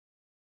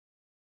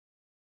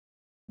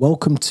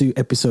Welcome to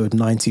episode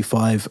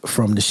 95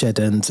 from The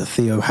Shed End.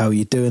 Theo, how are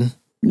you doing?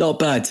 Not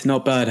bad.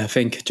 I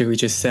think we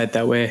just said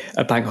that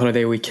a bank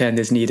holiday weekend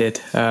is needed.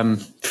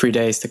 3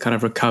 days to kind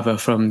of recover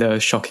from the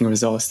shocking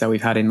results that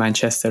we've had in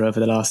Manchester over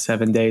the last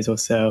 7 days or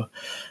so.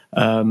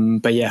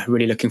 But yeah,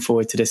 really looking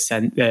forward to the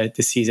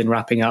season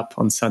wrapping up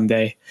on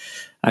Sunday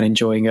and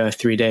enjoying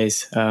 3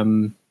 days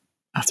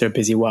after a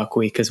busy work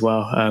week as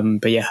well.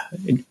 But yeah,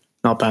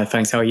 not bad.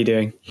 Thanks. How are you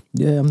doing?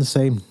 Yeah, I'm the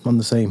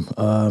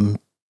same.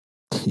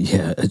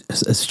 Yeah,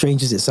 as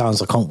strange as it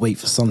sounds, I can't wait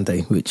for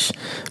Sunday, which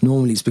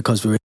normally it's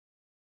because we've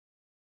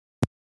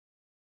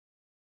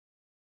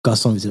got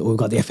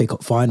the FA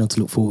Cup final to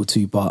look forward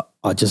to, but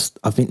I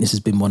think this has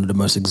been one of the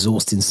most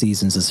exhausting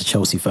seasons as a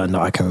Chelsea fan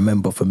that I can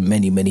remember for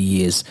many, many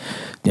years.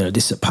 You know,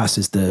 this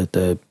surpasses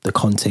the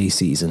Conte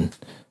season.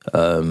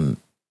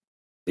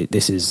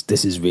 This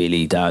is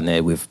really down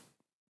there with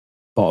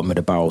bottom of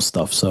the barrel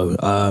stuff. So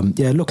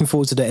yeah, looking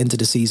forward to the end of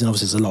the season.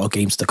 Obviously, there's a lot of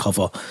games to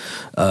cover.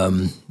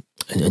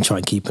 And try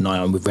and keep an eye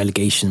on with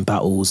relegation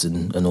battles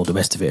and all the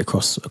rest of it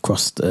across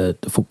the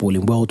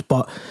footballing world.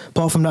 But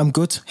apart from that, I'm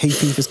good. Hay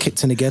fever's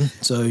kicked in again.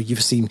 So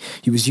you've seen,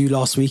 it was you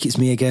last week, it's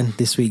me again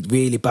this week.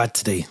 Really bad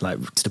today, like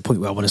to the point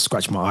where I want to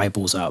scratch my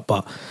eyeballs out.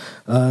 But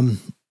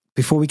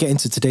before we get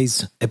into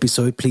today's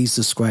episode, please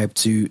subscribe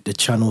to the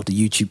channel, the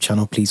YouTube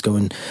channel. Please go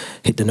and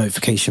hit the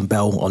notification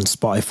bell on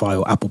Spotify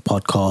or Apple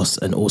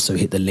Podcasts, and also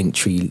hit the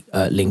Linktree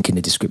link in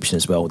the description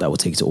as well. That will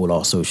take you to all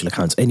our social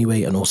accounts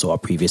anyway, and also our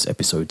previous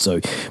episodes. So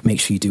make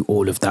sure you do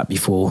all of that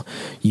before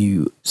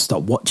you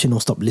stop watching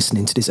or stop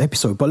listening to this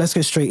episode. But let's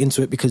get straight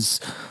into it, because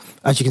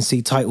as you can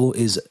see, title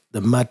is The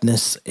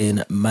Madness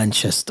in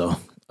Manchester.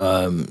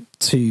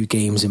 2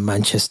 games in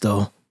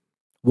Manchester,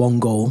 1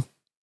 goal.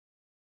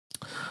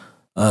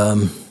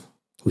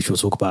 Which we'll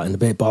talk about in a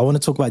bit, but I want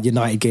to talk about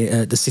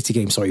the City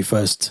game,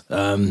 first.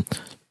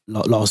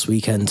 Last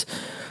weekend,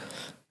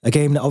 a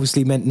game that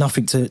obviously meant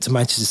nothing to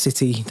Manchester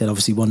City. They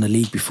obviously won the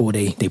league before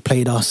they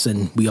played us,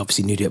 and we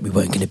obviously knew that we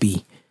weren't going to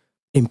be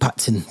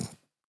impacting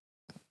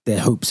their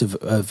hopes of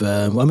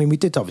we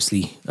did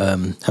obviously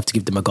have to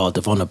give them a guard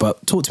of honour.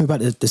 But talk to me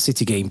about the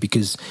City game,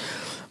 because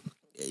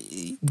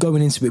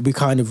going into it, we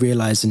kind of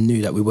realised and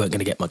knew that we weren't going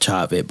to get much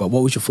out of it. But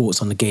what was your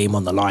thoughts on the game,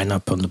 on the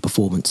lineup, on the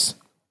performance?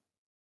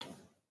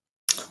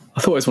 I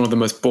thought it was one of the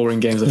most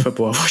boring games of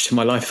football I've watched in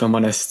my life, if I'm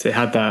honest. It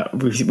had that,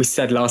 we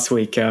said last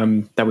week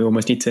that we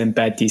almost need to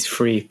embed these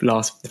 3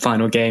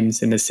 final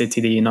games in the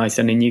City, the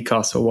United and the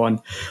Newcastle one,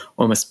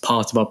 almost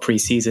part of our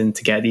pre-season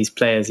to get these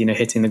players,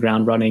 hitting the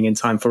ground running in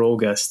time for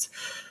August.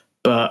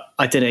 But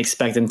I didn't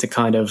expect them to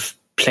kind of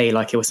play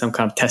like it was some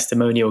kind of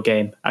testimonial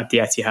game at the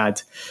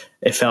Etihad.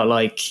 It felt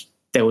like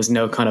there was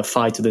no kind of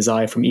fight or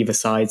desire from either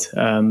side.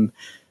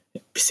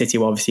 City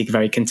were obviously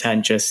very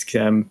content just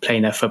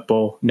playing their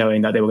football,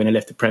 knowing that they were going to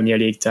lift the Premier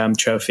League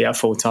trophy at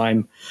full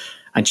time.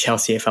 And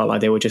Chelsea, it felt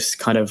like they were just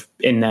kind of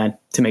in there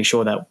to make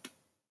sure that,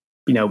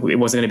 it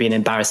wasn't going to be an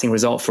embarrassing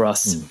result for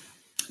us.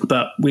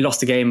 But we lost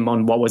the game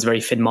on what was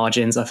very thin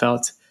margins, I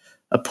felt.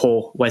 A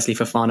poor Wesley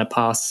Fofana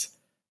pass,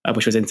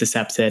 which was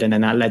intercepted, and then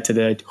that led to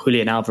the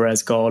Julian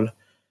Alvarez goal.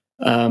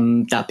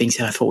 That being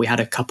said, I thought we had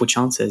a couple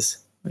chances.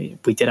 We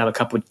did have a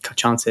couple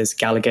chances.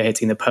 Gallagher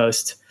hitting the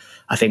post.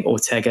 I think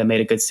Ortega made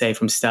a good save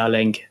from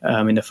Sterling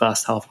in the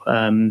first half.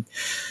 I'm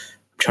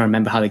trying to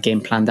remember how the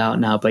game planned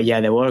out now. But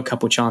yeah, there were a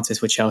couple of chances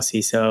for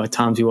Chelsea. So at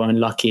times we were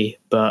unlucky.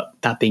 But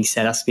that being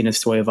said, that's been a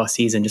story of our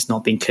season, just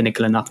not being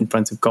clinical enough in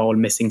front of goal,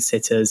 missing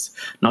sitters,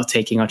 not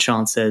taking our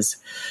chances.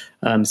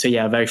 So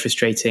yeah, very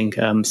frustrating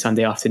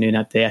Sunday afternoon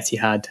at the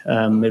Etihad.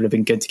 It would have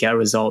been good to get a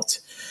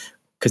result,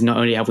 because not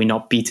only have we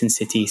not beaten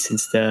City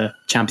since the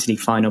Champions League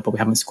final, but we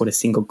haven't scored a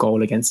single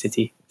goal against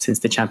City since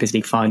the Champions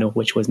League final,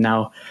 which was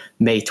now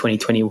May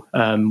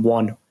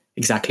 2021,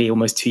 exactly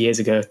almost 2 years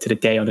ago to the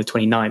day on the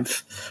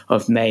 29th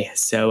of May.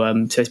 So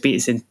it's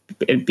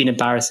been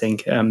embarrassing,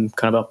 kind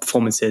of our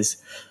performances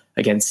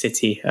against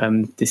City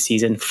this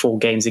season. 4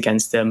 games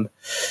against them.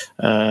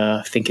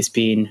 I think it's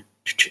been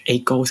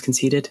 8 goals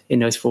conceded in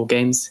those 4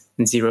 games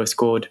and 0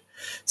 scored.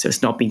 So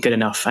it's not been good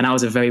enough. And that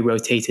was a very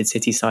rotated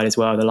City side as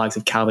well. The likes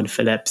of Calvin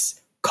Phillips,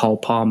 Cole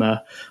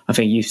Palmer. I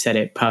think you've said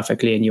it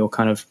perfectly in your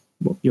kind of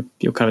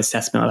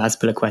assessment of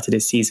Azpilicueta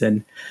this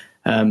season.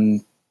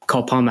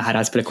 Cole Palmer had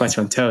Azpilicueta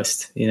on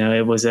toast.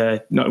 It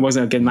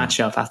wasn't a good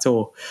matchup at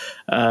all.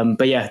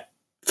 But yeah,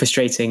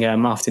 frustrating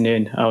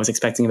afternoon. I was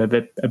expecting him a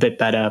bit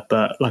better,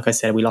 but like I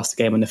said, we lost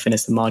the game on the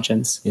thinnest of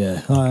margins.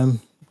 Yeah,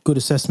 good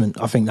assessment.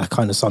 I think that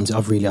kind of sums it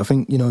up really. I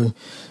think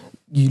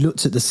you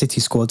looked at the City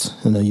squad,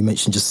 you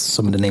mentioned just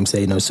some of the names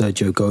there,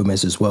 Sergio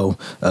Gomez as well,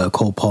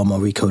 Cole Palmer,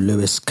 Rico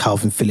Lewis,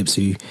 Calvin Phillips,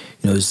 who,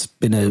 has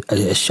been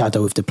a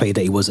shadow of the player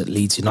that he was at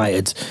Leeds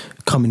United,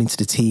 coming into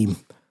the team.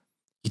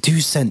 You do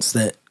sense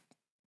that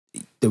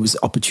there was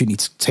opportunity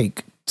to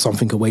take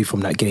something away from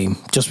that game,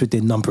 just with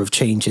the number of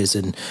changes.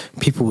 And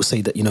people will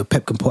say that,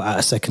 Pep can put out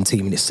a second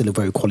team and it's still a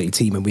very quality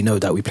team. And we know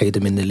that we played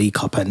them in the League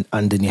Cup and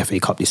in the FA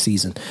Cup this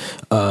season.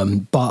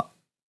 But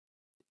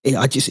it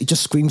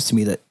just screams to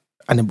me that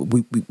and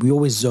then we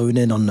always zone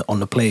in on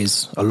the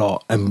players a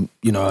lot, and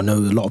you know, I know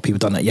a lot of people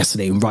done that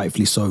yesterday, and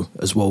rightfully so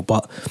as well.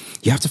 But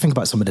you have to think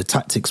about some of the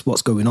tactics,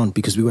 what's going on,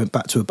 because we went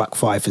back to a back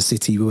five for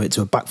City, we went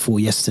to a back four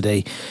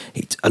yesterday.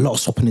 A lot of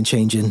swapping and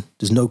changing.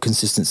 There's no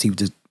consistency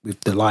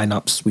with the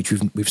lineups, which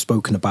we've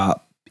spoken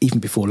about even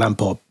before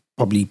Lampard,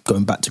 probably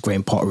going back to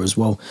Graham Potter as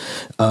well.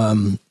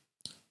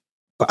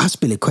 But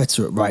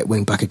Azpilicueta at right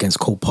wing back against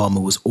Cole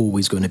Palmer was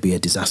always going to be a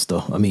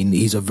disaster. I mean,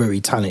 he's a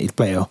very talented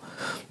player.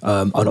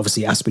 And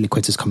obviously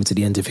Azpilicueta's coming to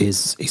the end of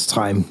his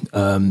time.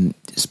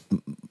 It's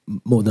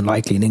more than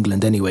likely in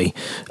England anyway.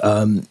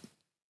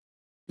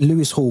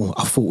 Lewis Hall,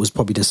 I thought, was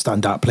probably the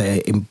standout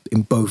player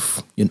in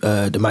both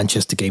the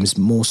Manchester games,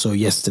 more so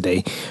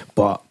yesterday.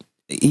 But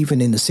even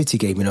in the City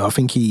game, you know, I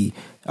think he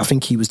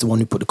was the one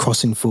who put the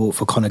cross in for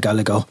Conor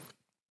Gallagher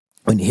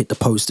when he hit the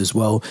post as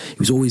well. He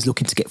was always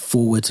looking to get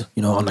forward,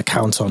 you know, on the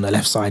counter on the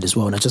left side as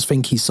well. And I just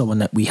think he's someone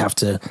that we have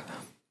to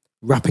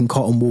wrap in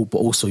cotton wool, but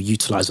also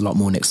utilise a lot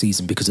more next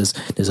season, because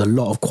there's a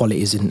lot of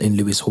qualities in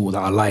Lewis Hall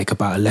that I like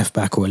about a left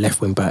back or a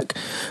left wing back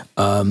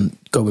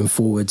going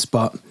forwards.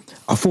 But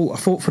I thought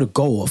for the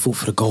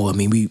goal. I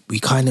mean, we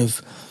kind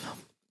of,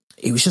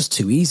 it was just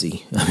too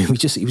easy. I mean,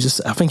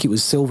 I think it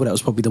was Silva that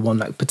was probably the one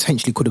that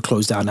potentially could have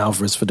closed down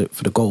Alvarez for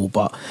the goal,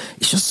 but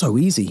it's just so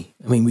easy.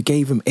 I mean, we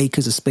gave him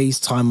acres of space,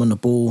 time on the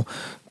ball,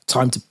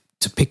 time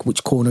to pick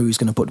which corner he's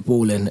going to put the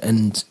ball in.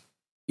 And,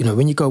 you know,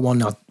 when you go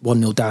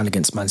 1-0 down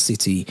against Man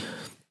City,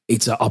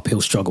 it's an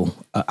uphill struggle,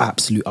 an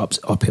absolute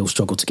uphill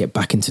struggle to get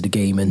back into the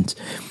game. And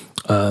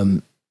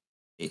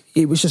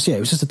it was just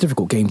a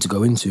difficult game to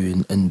go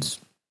into. And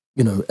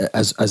you know,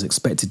 as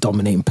expected,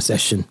 dominating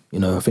possession. You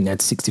know, I think they had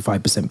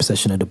 65%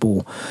 possession of the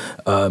ball.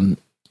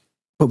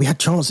 But we had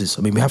chances.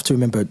 I mean, we have to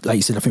remember, like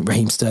you said, I think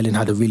Raheem Sterling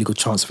had a really good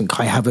chance. I think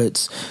Kai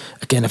Havertz,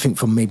 again, I think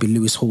from maybe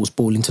Lewis Hall's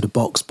ball into the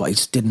box, but he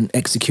just didn't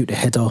execute the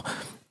header.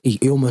 He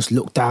almost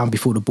looked down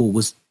before the ball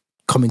was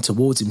coming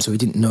towards him, so he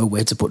didn't know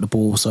where to put the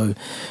ball. So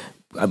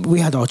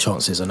we had our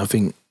chances, and I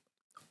think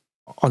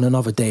on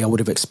another day, I would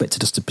have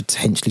expected us to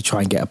potentially try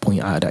and get a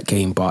point out of that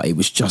game, but it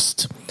was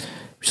just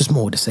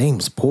more of the same.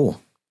 It's poor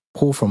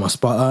from us.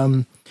 But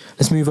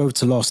let's move over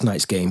to last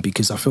night's game,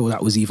 because I feel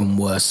that was even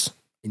worse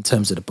in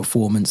terms of the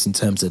performance, in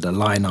terms of the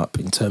lineup,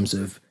 in terms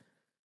of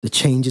the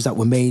changes that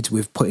were made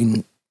with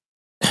putting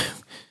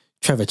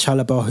Trevor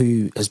Chalobah,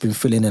 who has been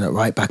filling in at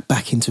right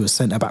back into a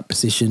centre-back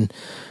position.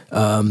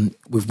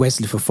 With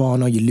Wesley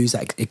Fofana, you lose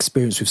that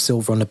experience with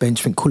Silva on the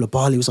bench. I think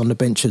Koulibaly was on the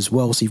bench as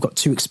well, so you've got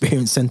two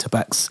experienced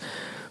centre-backs.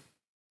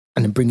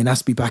 And then bringing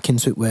Aspie back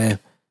into it, where,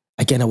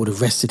 again, I would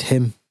have rested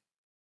him.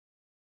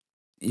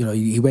 You know,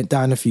 he went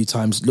down a few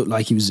times, looked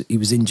like he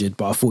was injured,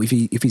 but I thought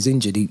if he's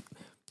injured, he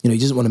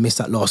doesn't want to miss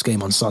that last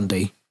game on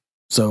Sunday.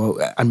 So,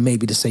 and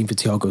maybe the same for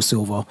Thiago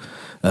Silva,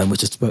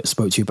 which I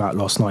spoke to you about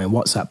last night on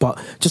WhatsApp. But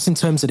just in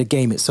terms of the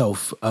game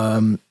itself, I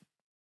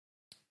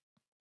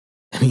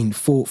mean,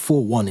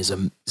 4-1 is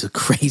a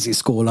crazy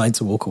scoreline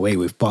to walk away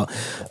with. But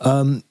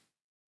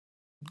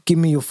give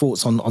me your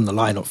thoughts on the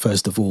lineup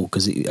first of all,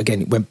 because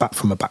it went back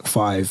from a back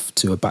five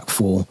to a back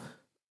four.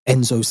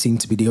 Enzo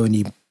seemed to be the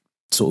only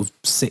sort of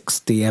 6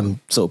 DM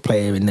sort of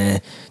player in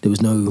there. There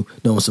was no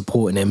one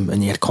supporting him,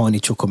 and he had Carney,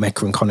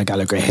 Chukwuemeka and Conor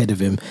Gallagher ahead of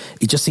him.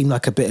 It just seemed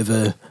like a bit of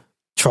a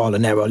trial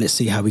and error. Let's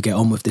see how we get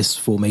on with this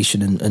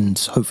formation and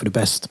hope for the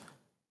best.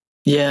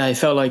 Yeah, it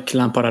felt like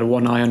Lampard had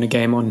one eye on the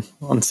game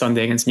on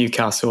Sunday against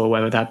Newcastle,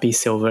 whether that be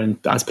Silva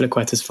and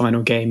Azpilicueta's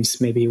final games.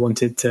 Maybe he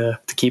wanted to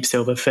keep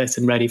Silva fit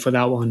and ready for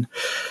that one.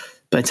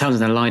 But in terms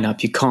of the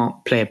lineup, you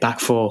can't play a back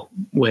four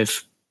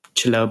with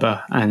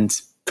Chalobah and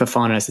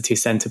Fofana as the two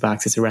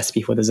centre-backs. It's a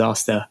recipe for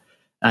disaster.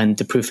 And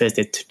the proof is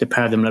that the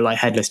pair of them look like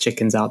headless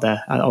chickens out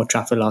there at Old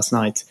Trafford last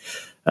night.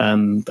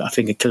 I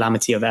think a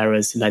calamity of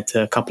errors led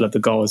to a couple of the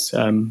goals,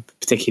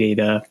 particularly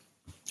the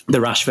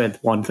Rashford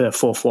one, the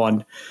fourth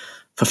one.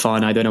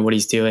 Fofana, I don't know what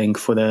he's doing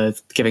for the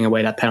giving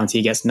away that penalty.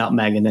 He gets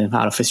nutmeg, and then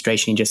out of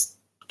frustration, he just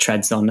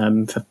treads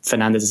on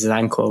Fernandez's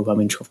ankle. I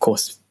mean, of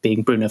course,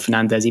 being Bruno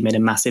Fernandes, he made a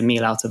massive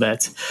meal out of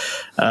it.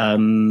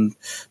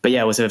 But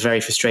yeah, it was a very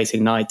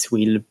frustrating night.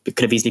 It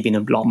could have easily been a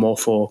lot more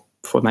for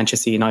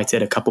Manchester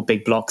United. A couple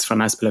big blocks from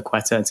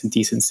Azpilicueta and some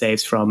decent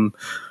saves from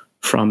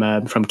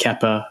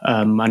Kepa.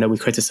 I know we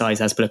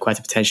criticised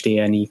Azpilicueta potentially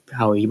and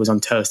how he was on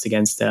toast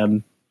against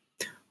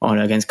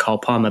Cole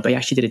Palmer, but he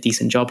actually did a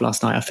decent job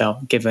last night, I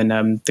felt, given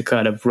the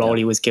kind of role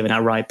he was given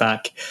at right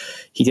back.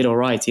 He did all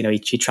right. You know, he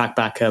tracked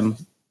back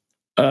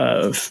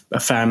a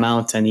fair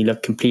amount, and he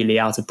looked completely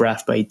out of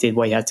breath, but he did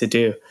what he had to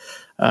do.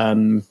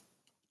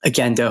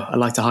 Again, though, I'd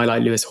like to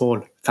highlight Lewis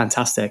Hall.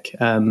 Fantastic.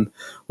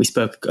 We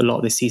spoke a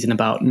lot this season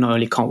about not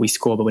only can't we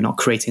score, but we're not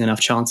creating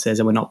enough chances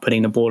and we're not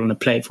putting the ball on the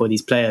plate for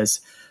these players.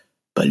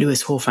 But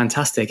Lewis Hall,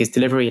 fantastic. His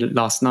delivery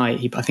last night,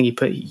 he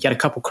had a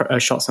couple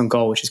shots on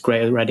goal, which is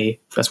great already.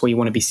 That's what you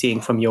want to be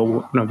seeing from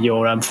your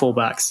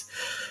fullbacks.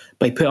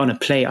 But he put on a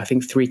plate, I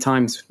think 3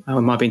 times. It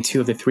might have been 2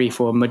 of the 3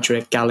 for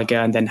Mudryk, Gallagher,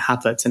 and then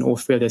Havertz, and all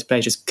 3 of those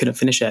players just couldn't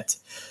finish it.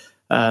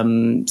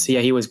 So yeah,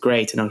 he was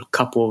great. And a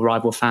couple of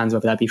rival fans,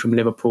 whether that be from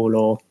Liverpool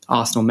or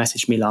Arsenal,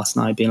 messaged me last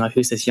night being like,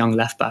 who's this young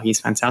left back? He's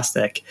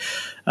fantastic.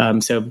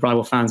 So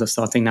rival fans are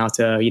starting now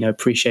to,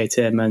 appreciate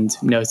him and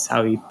notice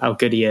how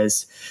good he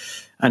is.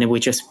 And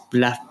we just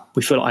left.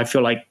 I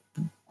feel like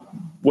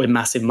we're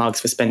massive mugs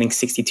for spending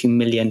 62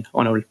 million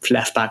on a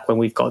left back when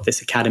we've got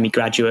this academy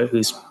graduate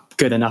who's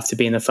good enough to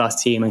be in the first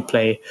team and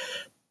play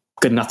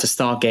good enough to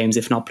start games,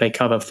 if not play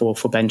cover for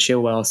Ben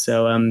Chilwell.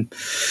 So,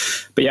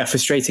 but yeah,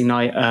 frustrating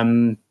night.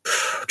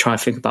 Trying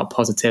to think about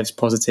positives.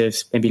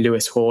 Maybe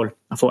Lewis Hall.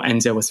 I thought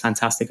Enzo was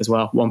fantastic as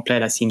well. One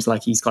player that seems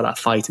like he's got that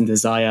fight and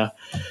desire.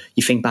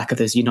 You think back of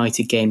those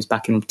United games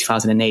back in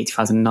 2008,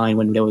 2009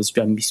 when there was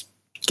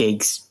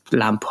Giggs,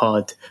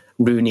 Lampard,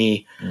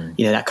 Rooney,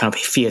 that kind of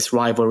fierce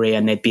rivalry,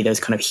 and there'd be those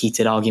kind of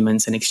heated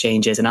arguments and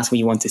exchanges, and that's what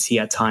you want to see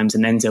at times.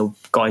 And Enzo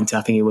got into,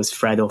 I think it was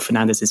Fred or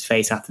Fernandez's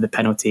face after the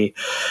penalty.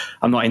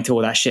 I'm not into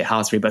all that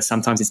shithousery, but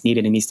sometimes it's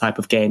needed in these type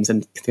of games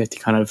and to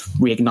kind of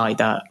reignite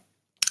that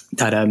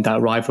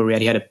rivalry.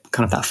 And he had a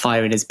kind of that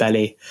fire in his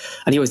belly,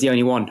 and he was the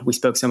only one. We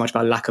spoke so much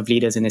about lack of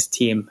leaders in his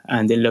team,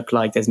 and it looked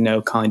like there's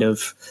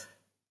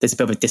a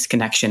bit of a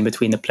disconnection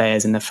between the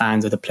players and the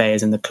fans, or the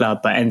players and the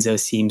club. But Enzo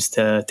seems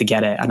to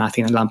get it, and I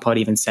think that Lampard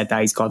even said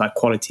that he's got that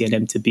quality in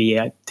him to be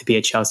a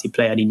Chelsea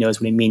player, and he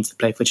knows what it means to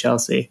play for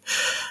Chelsea.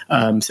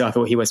 So I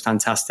thought he was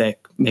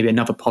fantastic. Maybe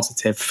another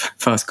positive: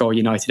 first goal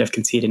United have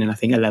conceded in, I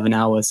think, 11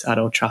 hours at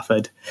Old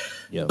Trafford.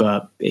 Yep.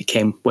 But it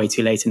came way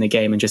too late in the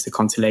game, and just a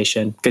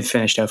consolation. Good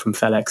finish though from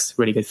Felix,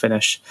 really good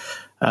finish.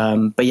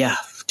 But yeah,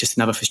 just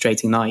another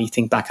frustrating night. You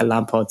think back at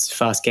Lampard's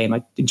first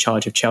game in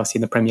charge of Chelsea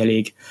in the Premier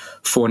League,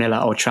 4-0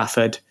 at Old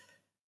Trafford,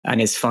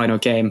 and his final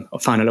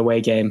away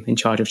game in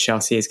charge of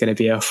Chelsea is going to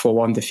be a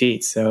 4-1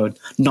 defeat. So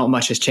not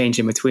much has changed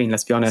in between,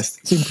 let's be honest.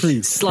 It's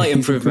improved. Slight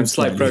improvement,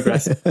 slight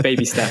progress,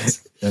 baby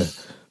steps.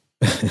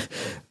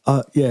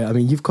 Yeah, I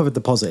mean, you've covered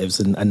the positives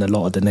and a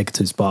lot of the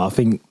negatives, but I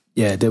think,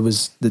 yeah, it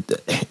was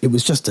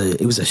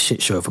a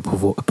shit show of a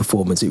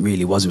performance. It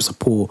really was. It was a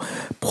poor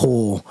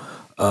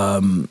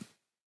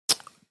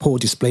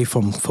display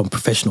from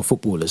professional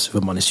footballers, if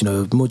I'm honest.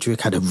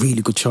 Mudryk had a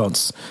really good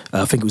chance.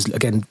 I think it was,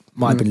 again,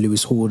 might have been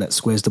Lewis Hall that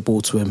squares the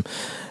ball to him.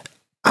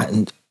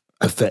 And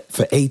for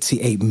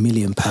 £88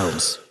 million,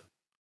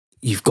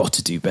 you've got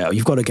to do better.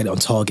 You've got to get it on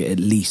target at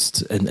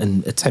least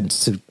and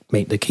attempt to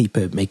make the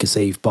keeper make a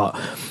save. But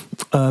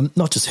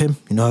not just him.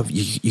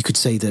 You could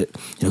say that,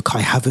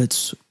 Kai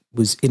Havertz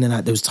was in and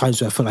out. There was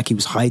times where I felt like he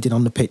was hiding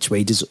on the pitch where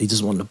he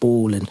doesn't want the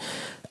ball. And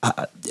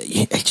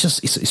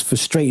it's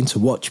frustrating to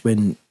watch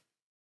when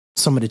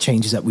some of the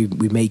changes that we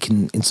make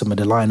in some of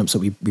the lineups that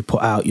we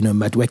put out,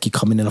 Madueke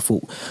coming in, I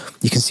thought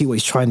you can see what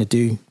he's trying to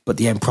do, but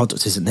the end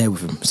product isn't there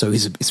with him. So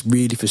it's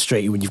really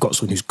frustrating when you've got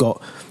someone who's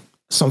got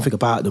something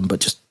about them, but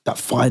just that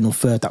final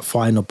third, that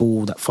final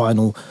ball, that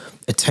final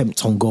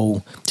attempt on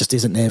goal just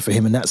isn't there for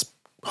him. And that's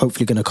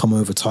hopefully going to come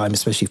over time,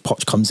 especially if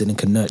Poch comes in and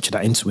can nurture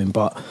that into him.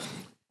 But,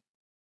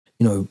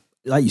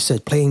 like you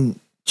said, playing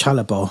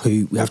Chalobah,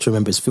 who we have to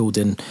remember is filled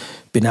in,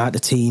 been out the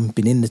team,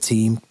 been in the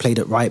team, played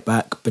at right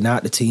back, been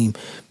out the team,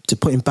 to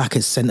put him back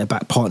as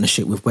centre-back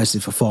partnership with Wesley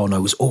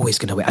Fofana was always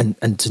going to win.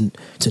 And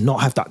to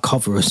not have that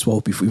cover as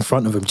well in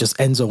front of him, just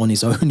Enzo on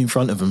his own in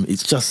front of him,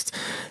 it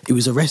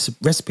was a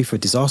recipe for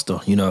disaster.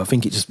 I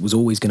think it just was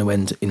always going to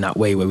end in that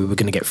way where we were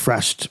going to get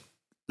thrashed.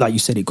 Like you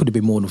said, it could have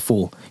been more than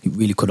 4. It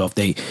really could have.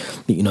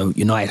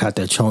 United had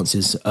their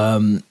chances.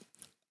 I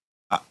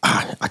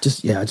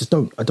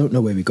don't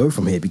know where we go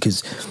from here,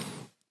 because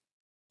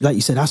like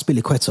you said,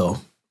 Azpilicueta,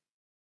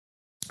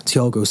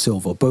 Thiago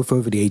Silva, both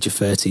over the age of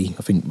 30.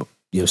 I think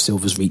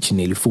Silva's reaching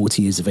nearly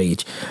 40 years of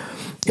age.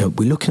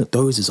 We're looking at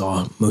those as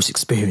our most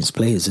experienced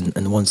players and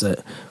the ones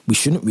that we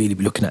shouldn't really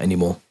be looking at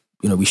anymore.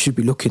 We should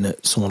be looking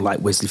at someone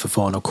like Wesley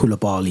Fofana,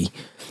 Koulibaly.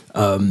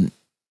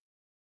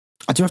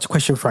 I do have to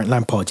question Frank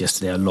Lampard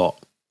yesterday a lot.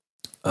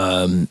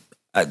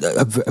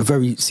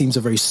 Seems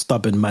a very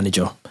stubborn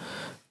manager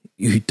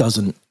who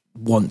doesn't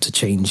want to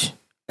change,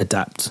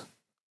 adapt,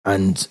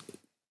 and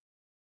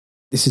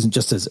this isn't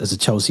just as a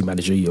Chelsea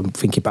manager. I'm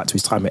thinking back to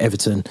his time at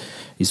Everton,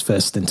 his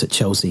first stint at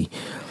Chelsea.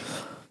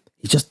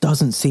 He just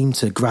doesn't seem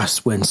to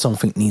grasp when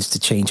something needs to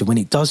change. And when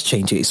it does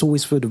change, it's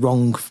always for the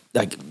wrong...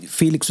 Like,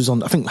 Felix was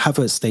on... I think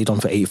Havertz stayed on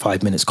for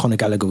 85 minutes. Conor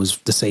Gallagher was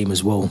the same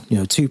as well.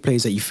 2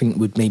 players that you think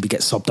would maybe get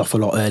subbed off a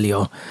lot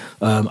earlier.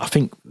 I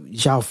think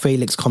João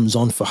Felix comes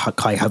on for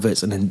Kai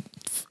Havertz, and then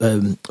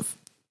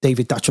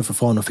David Datro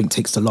Fofana, I think,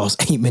 takes the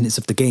last 8 minutes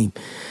of the game.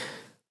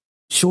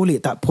 Surely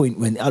at that point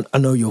when... I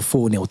know you're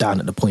 4-0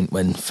 down at the point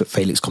when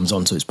Felix comes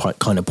on, so it's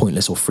kind of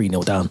pointless, or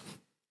 3-0 down.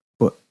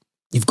 But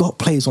you've got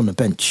players on the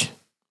bench.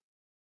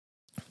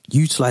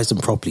 Utilise them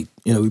properly.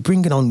 We're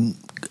bringing on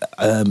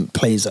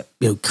players like,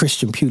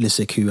 Christian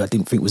Pulisic, who I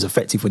didn't think was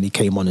effective when he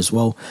came on as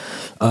well.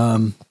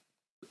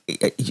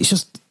 It's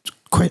just...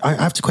 I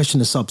have to question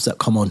the subs that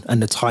come on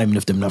and the timing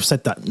of them. And I've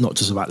said that not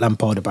just about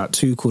Lampard, about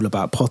Tuchel,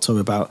 about Potter,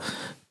 about...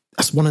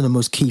 That's one of the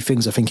most key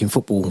things, I think, in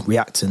football,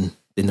 reacting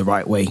in the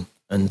right way.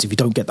 And if you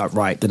don't get that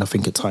right, then I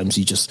think at times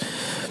you just,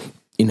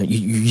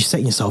 you're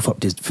setting yourself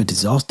up for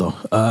disaster.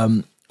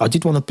 I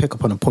did want to pick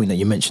up on a point that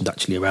you mentioned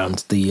actually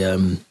around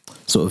the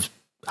sort of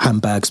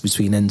handbags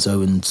between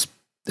Enzo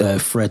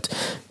and Fred.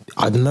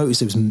 I noticed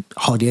there was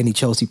hardly any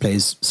Chelsea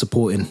players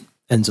supporting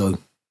Enzo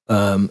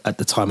at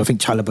the time. I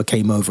think Chalobah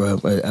came over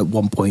at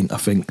one point, I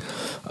think.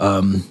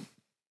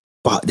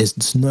 But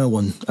there's no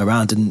one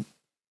around. And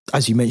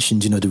as you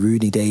mentioned, the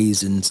Rooney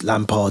days and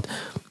Lampard,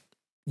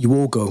 you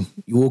all go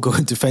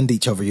and defend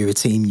each other. You're a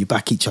team, you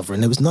back each other.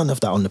 And there was none of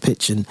that on the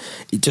pitch. And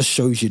it just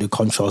shows you the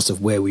contrast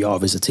of where we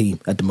are as a team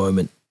at the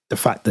moment. The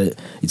fact that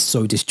it's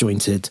so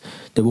disjointed,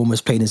 they're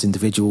almost playing as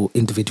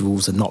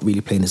individuals and not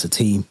really playing as a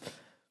team.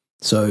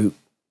 So,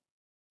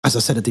 as I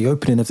said at the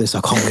opening of this,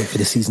 I can't wait for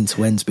the season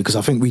to end because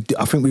I think we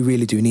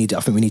really do need it. I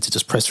think we need to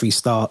just press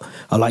restart.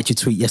 I liked your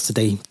tweet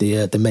yesterday,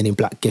 the Men in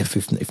Black GIF,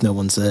 if no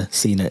one's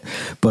seen it.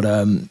 But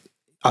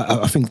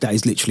I think that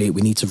is literally it.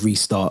 We need to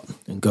restart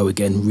and go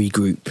again,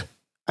 regroup,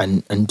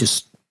 and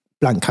just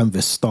blank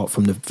canvas, start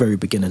from the very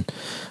beginning.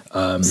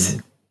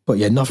 But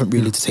yeah, nothing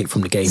really to take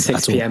from the game.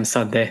 6 p.m.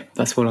 Sunday.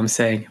 That's what I'm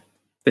saying.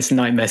 This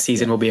nightmare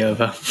season will be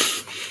over.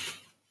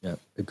 Yeah,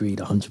 agreed,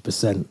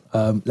 100%.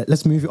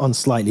 Let's move it on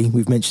slightly.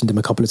 We've mentioned him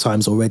a couple of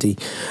times already.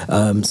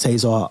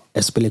 Cesar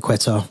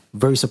Azpilicueta,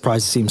 very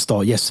surprised to see him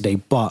start yesterday,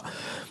 but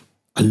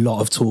a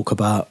lot of talk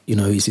about,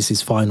 is this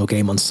his final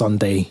game on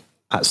Sunday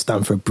at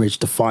Stamford Bridge,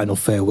 the final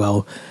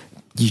farewell?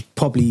 You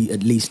probably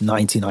at least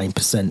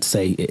 99%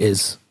 say it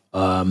is.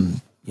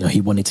 He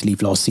wanted to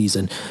leave last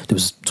season. There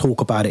was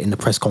talk about it in the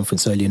press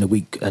conference earlier in the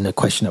week, and a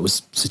question that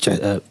was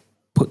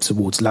put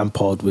towards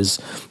Lampard was,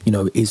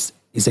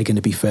 is there going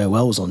to be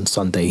farewells on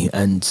Sunday?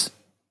 And,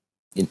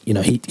 he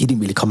didn't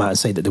really come out and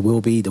say that there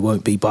will be, there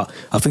won't be, but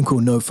I think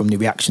we'll know from the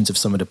reactions of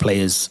some of the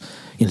players,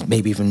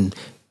 maybe even,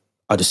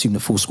 I'd assume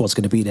the full squad's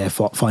going to be there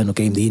for final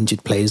game. The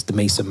injured players, the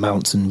Mason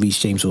Mounts and Reece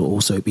James will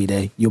also be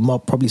there. You'll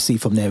probably see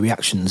from their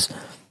reactions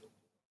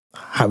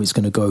how it's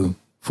going to go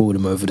for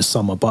them over the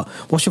summer. But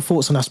what's your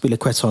thoughts on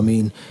Azpilicueta? I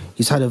mean,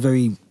 he's had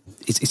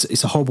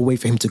it's a horrible way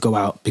for him to go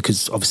out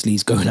because obviously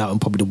he's going out in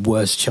probably the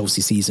worst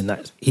Chelsea season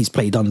that he's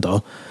played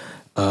under.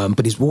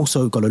 But he's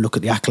also got to look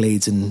at the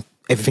accolades and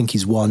everything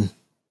he's won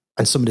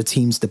and some of the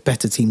teams, the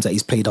better teams that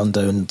he's played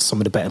under and some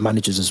of the better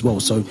managers as well.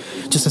 So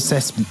just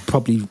assess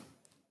probably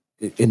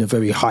in a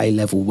very high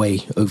level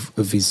way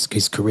of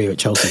his career at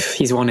Chelsea.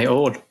 He's won it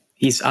all.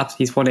 He's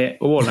won it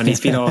all, and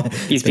he's been our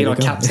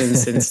captain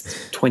since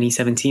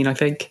 2017, I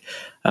think.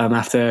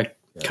 After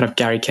kind of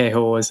Gary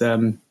Cahill was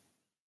kind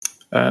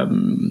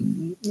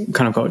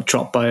of got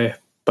dropped by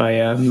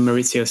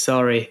Maurizio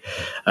Sarri,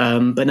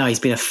 but no, he's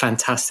been a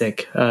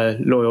fantastic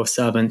loyal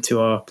servant to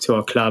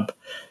our club.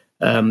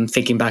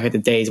 Thinking back at the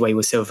days where he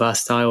was so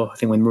versatile, I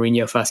think when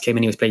Mourinho first came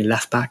in, he was playing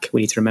left back. We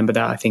need to remember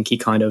that. I think he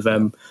kind of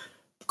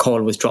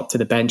Cole was dropped to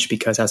the bench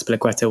because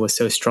Azpilicueta was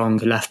so strong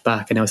left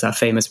back, and there was that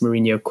famous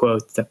Mourinho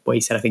quote where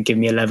he said, "I think give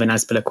me 11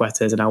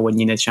 Azpilicuetas and I'll win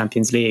you the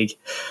Champions League."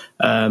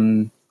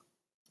 And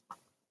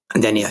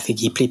then I think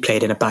he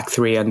played in a back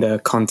three under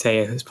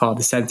Conte as part of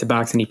the centre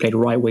backs, and he played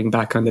right wing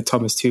back under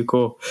Thomas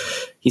Tuchel.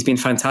 He's been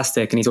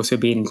fantastic, and he's also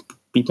been.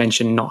 We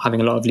mentioned not having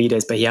a lot of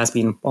leaders, but he has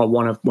been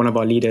one of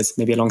our leaders,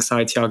 maybe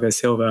alongside Thiago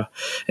Silva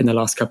in the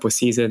last couple of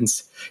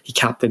seasons. He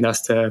captained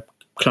us to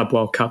Club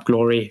World Cup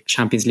glory,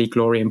 Champions League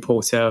glory in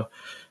Porto.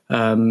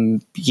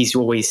 He's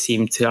always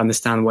seemed to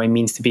understand what it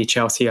means to be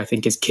Chelsea. I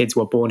think his kids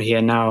were born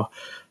here now.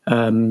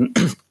 I've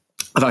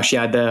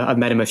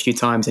met him a few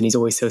times, and he's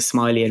always so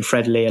smiley and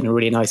friendly and a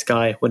really nice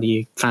guy when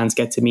you fans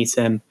get to meet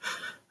him.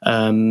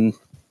 Like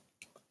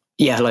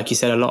you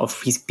said,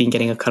 he's been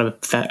getting a kind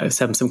of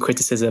some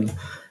criticism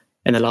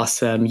in the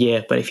last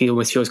year, but it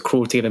almost feels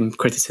cruel to give him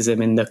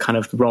criticism in the kind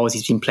of roles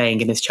he's been playing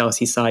in this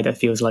Chelsea side that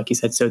feels, like you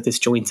said, so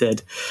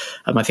disjointed.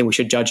 I think we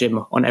should judge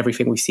him on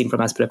everything we've seen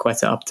from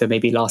Azpilicueta up to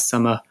maybe last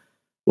summer,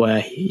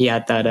 where he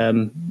had that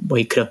where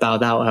he could have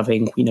bowed out,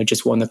 having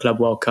just won the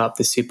Club World Cup,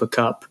 the Super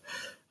Cup,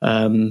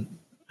 and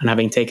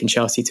having taken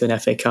Chelsea to an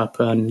FA Cup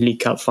and League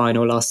Cup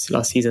final last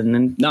season.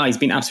 And no, he's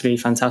been absolutely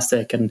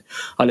fantastic. And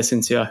I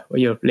listened to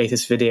your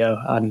latest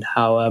video and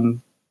how,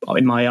 in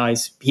my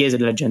eyes, he is a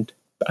legend.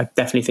 I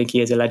definitely think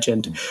he is a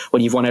legend.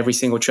 When you've won every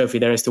single trophy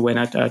there is to win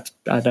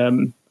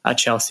at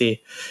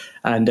Chelsea,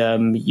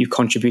 and you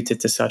contributed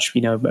to such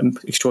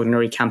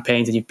extraordinary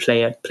campaigns, and you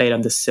played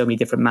under so many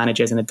different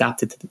managers and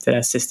adapted to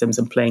their systems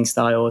and playing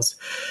styles.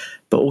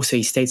 But also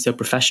he stayed so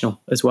professional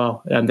as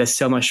well. There's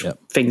so much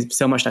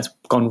so much that's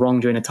gone wrong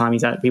during the time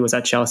he was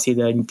at Chelsea.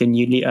 The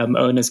new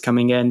owners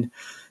coming in,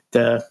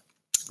 the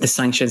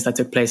sanctions that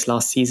took place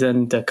last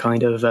season, the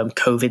kind of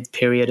COVID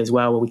period as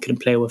well, where we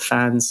couldn't play with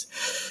fans,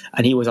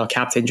 and he was our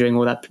captain during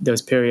all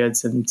those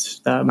periods and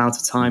that amount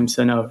of time.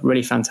 So no,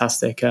 really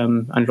fantastic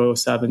and loyal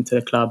servant to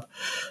the club.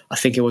 I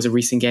think it was a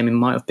recent game. It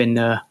might have been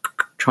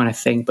trying to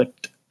think, but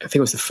I think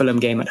it was the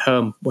Fulham game at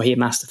home where he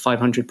amassed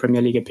 500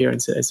 Premier League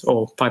appearances,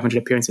 or 500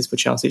 appearances for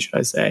Chelsea, should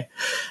I say.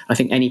 I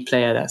think any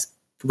player that's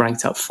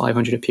ranked up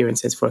 500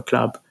 appearances for a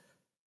club,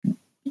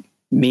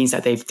 means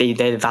that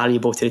they're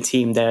valuable to the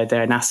team.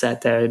 They're an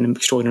asset. They're an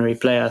extraordinary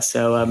player.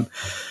 So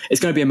it's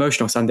going to be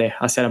emotional Sunday.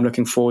 I said I'm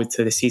looking forward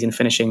to the season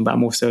finishing, but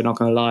I'm also not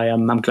going to lie.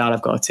 I'm glad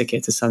I've got a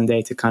ticket to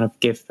Sunday to kind of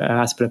give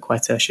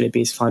Azpilicueta, should it be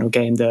his final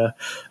game, the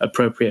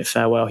appropriate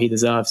farewell he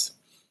deserves.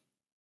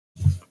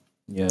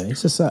 Yeah,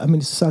 it's a sad. I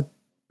mean,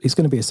 it's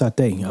going to be a sad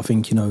day. I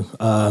think,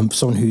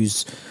 someone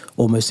who's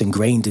almost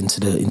ingrained into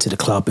the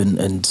club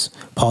and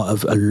part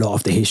of a lot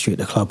of the history at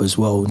the club as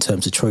well in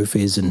terms of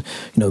trophies and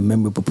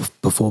memorable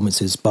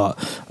performances. But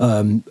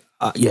I mean,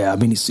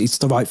 it's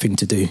the right thing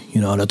to do,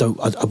 and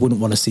I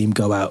wouldn't want to see him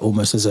go out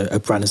almost as a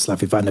Branislav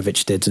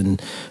Ivanovic did,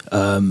 and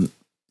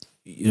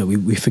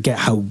we forget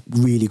how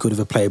really good of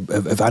a player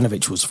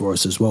Ivanovic was for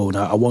us as well. And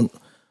I want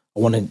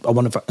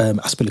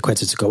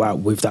Azpilicueta to go out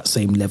with that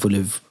same level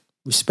of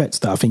respect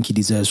that I think he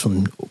deserves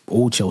from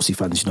all Chelsea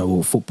fans,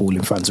 or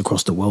footballing fans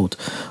across the world.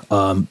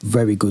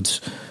 Very good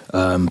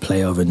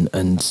player,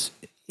 and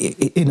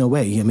in a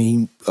way, I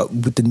mean,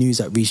 with the news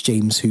that Reece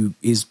James, who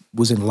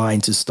was in line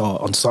to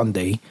start on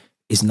Sunday,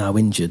 is now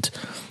injured,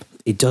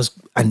 it does,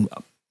 and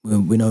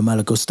we know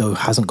Malo Gusto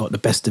hasn't got the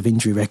best of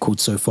injury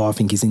records so far. I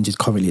think he's injured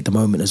currently at the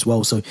moment as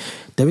well. So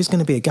there is going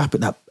to be a gap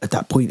at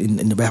that point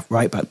in the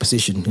right back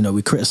position.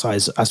 We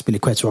criticise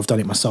Azpilicueta. I've done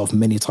it myself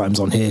many times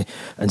on here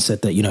and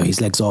said that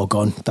his legs are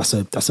gone. That's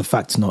a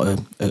fact,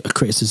 not a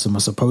criticism, I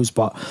suppose.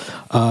 But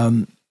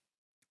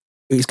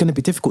it's going to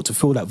be difficult to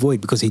fill that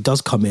void because he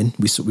does come in.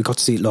 We got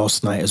to see it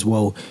last night as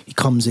well. He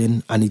comes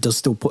in and he does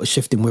still put a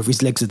shift in, whether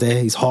his legs are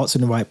there, his heart's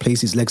in the right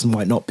place, his legs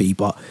might not be,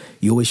 but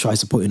he always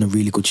tries to put in a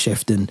really good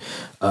shift, and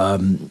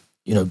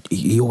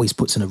he always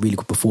puts in a really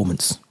good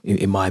performance,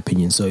 in my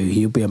opinion. So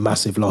he'll be a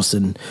massive loss,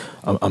 and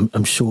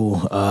I'm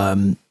sure.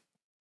 I'm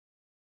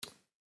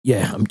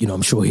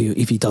sure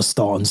if he does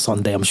start on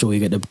Sunday, I'm sure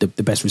he'll get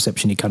the best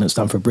reception he can at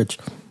Stamford Bridge.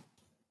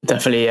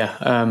 Definitely, yeah.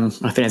 I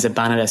think there's a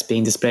banner that's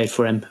being displayed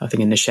for him, I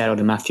think in the shadow of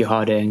Matthew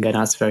Harding, and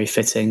that's very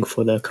fitting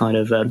for the kind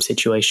of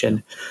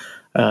situation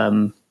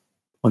on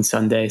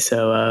Sunday.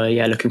 So,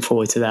 looking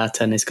forward to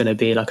that. And it's going to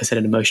be, like I said,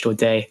 an emotional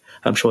day.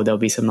 I'm sure there'll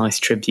be some nice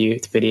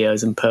tribute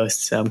videos and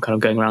posts kind of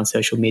going around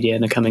social media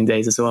in the coming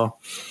days as well.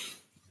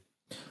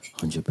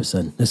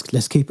 100%.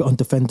 Let's keep it on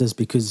defenders,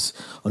 because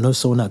I know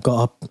someone that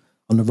got up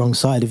on the wrong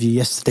side of you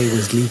yesterday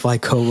was Levi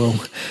Colwill.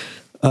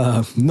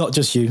 Not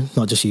just you,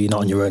 you're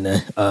not on your own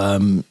there.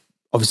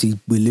 Obviously,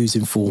 we're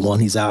losing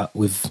 4-1. He's out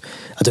with,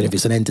 I don't know if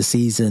it's an end of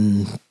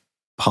season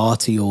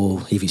party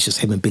or if it's just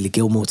him and Billy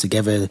Gilmour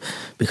together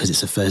because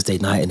it's a Thursday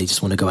night and they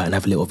just want to go out and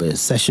have a little bit of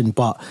session.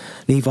 But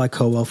Levi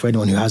Colwill, for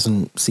anyone who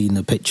hasn't seen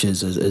the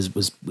pictures,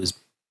 was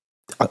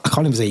I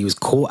can't even say he was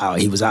caught out.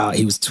 He was out.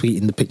 He was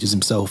tweeting the pictures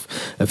himself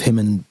of him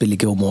and Billy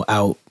Gilmour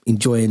out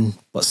enjoying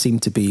what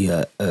seemed to be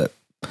a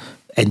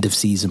end of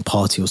season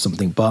party or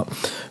something. But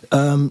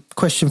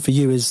question for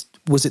you is,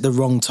 was it the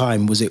wrong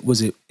time? Was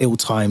it ill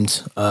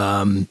timed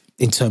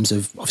in terms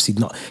of, obviously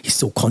not, he's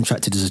still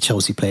contracted as a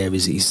Chelsea player,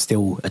 he's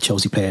still a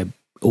Chelsea player,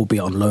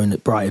 albeit on loan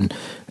at Brighton,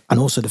 and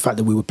also the fact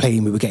that we were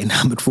getting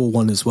hammered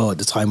 4-1 as well at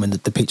the time when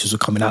the pictures were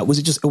coming out. Was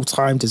it just ill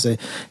timed? Is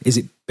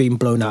it being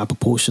blown out of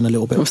proportion a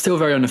little bit? I'm still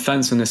very on the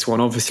fence on this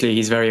one. Obviously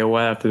he's very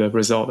aware of the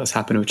result that's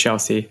happened with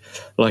Chelsea.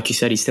 Like you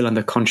said, he's still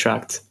under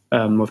contract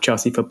with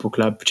Chelsea Football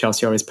Club.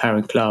 Chelsea are his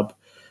parent club.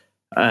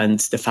 And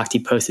the fact he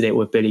posted it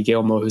with Billy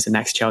Gilmour, who's an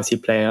ex-Chelsea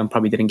player and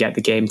probably didn't get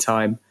the game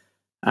time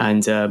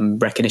and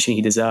recognition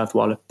he deserved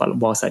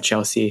whilst at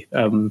Chelsea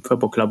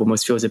Football Club,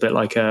 almost feels a bit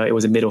like it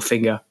was a middle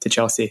finger to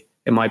Chelsea,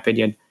 in my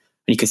opinion.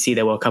 And you could see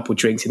there were a couple of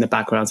drinks in the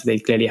background, so they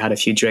clearly had a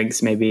few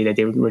drinks. Maybe they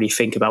didn't really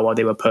think about what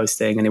they were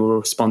posting, and they were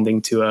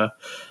responding to a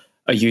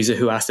user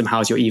who asked them,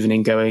 "How's your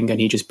evening going?"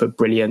 And he just put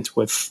 "brilliant"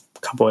 with a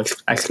couple of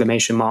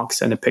exclamation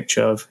marks and a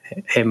picture of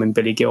him and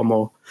Billy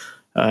Gilmour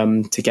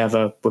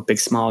together with big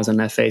smiles on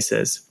their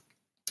faces.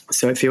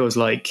 So it feels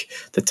like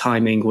the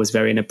timing was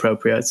very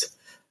inappropriate.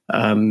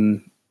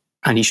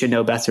 And he should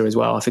know better as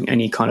well. I think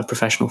any kind of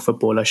professional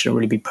footballer shouldn't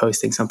really be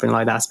posting something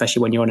like that,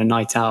 especially when you're on a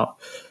night out.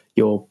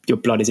 Your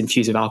blood is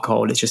infused with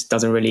alcohol. It just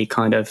doesn't really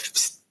kind of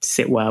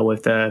sit well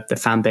with the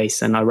fan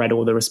base. And I read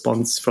all the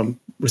responses from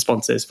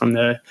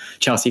the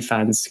Chelsea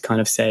fans kind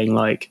of saying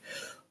like,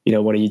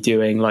 what are you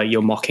doing? Like,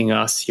 you're mocking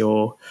us.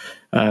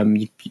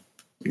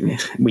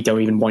 We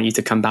don't even want you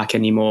to come back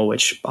anymore,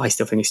 which I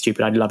still think is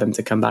stupid. I'd love him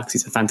to come back because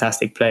he's a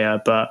fantastic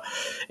player, but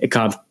it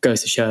kind of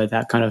goes to show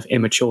that kind of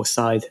immature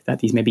side that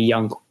these maybe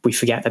young, we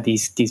forget that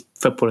these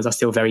footballers are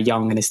still very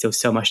young and there's still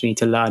so much you need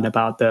to learn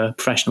about the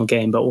professional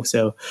game, but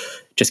also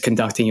just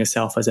conducting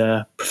yourself as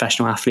a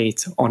professional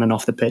athlete on and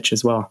off the pitch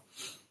as well.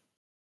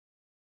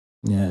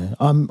 Yeah,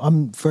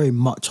 I'm very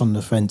much on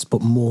the fence,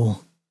 but more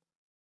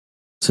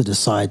to the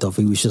side of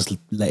he was just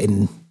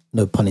letting,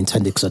 no pun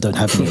intended because I don't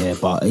have any hair,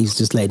 but he's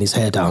just letting his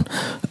hair down.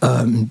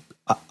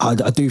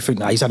 I do think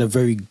that he's had a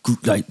very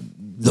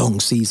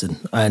long season,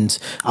 and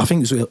I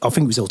think it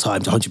was ill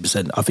timed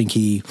 100%. I think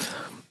he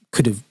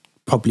could have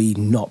probably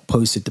not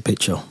posted the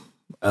picture,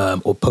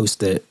 or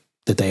posted it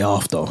the day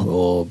after,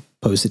 or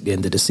posted at the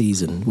end of the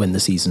season when the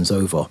season's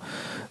over.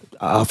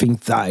 I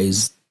think that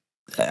is,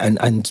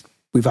 and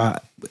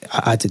without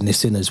adding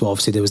this in as well,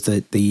 obviously there was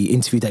the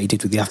interview that he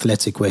did with The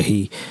Athletic where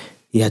he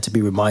had to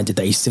be reminded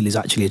that he still is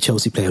actually a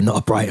Chelsea player, not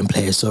a Brighton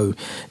player. So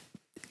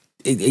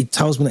it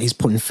tells me that he's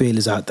putting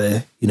feelers out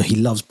there. You know, he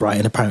loves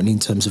Brighton, apparently, in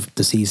terms of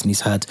the season he's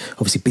had.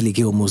 Obviously, Billy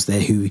Gilmour's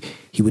there, who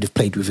he would have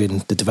played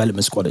within the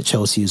development squad at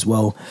Chelsea as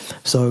well.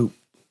 So,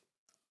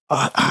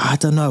 I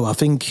don't know. I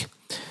think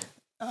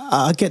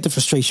I get the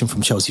frustration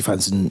from Chelsea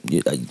fans, and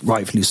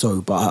rightfully so,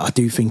 but I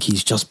do think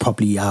he's just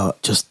probably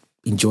out just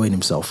enjoying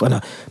himself.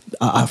 And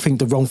I think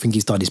the wrong thing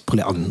he's done is pull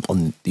it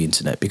on the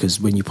internet,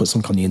 because when you put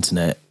something on the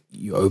internet,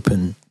 you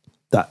open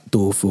that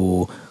door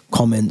for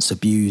comments,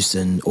 abuse,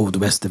 and all the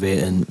rest of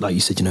it. And like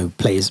you said, you know,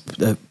 players,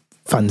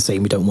 fans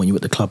saying we don't want you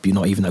at the club, you're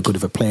not even that good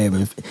of a player,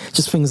 and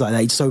just things like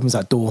that. It just opens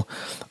that door.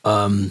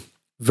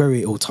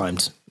 Very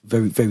ill-timed,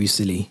 very, very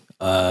silly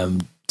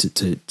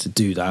to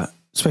do that.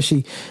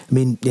 Especially, I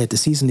mean, yeah, the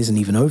season isn't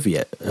even over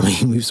yet. I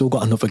mean, we've still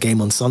got another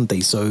game on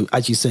Sunday. So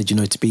as you said, you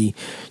know, to be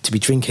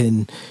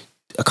drinking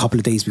a couple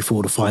of days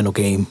before the final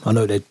game, I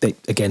know that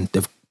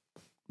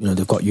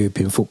they've got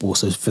European football,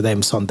 so for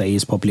them Sunday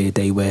is probably a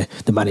day where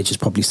the manager's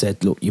probably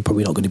said, look, you're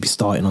probably not going to be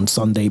starting on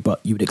Sunday, but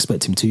you would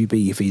expect him to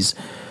be if he's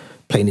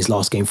playing his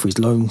last game for his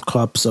loan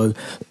club. So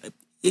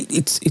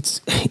it's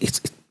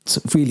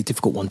a really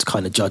difficult one to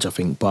kind of judge, I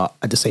think, but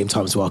at the same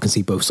time as well, I can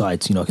see both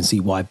sides. You know, I can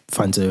see why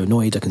fans are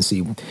annoyed, I can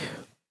see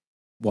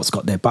what's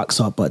got their backs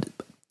up, but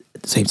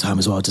at the same time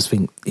as well, I just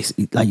think,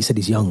 like you said,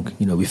 he's young.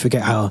 You know, we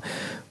forget how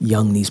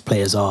young these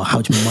players are, how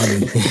much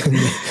money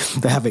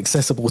they have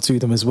accessible to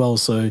them as well.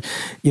 So,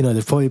 you know,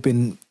 they've probably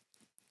been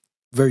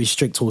very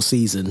strict all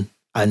season,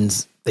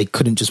 and they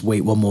couldn't just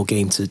wait one more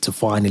game to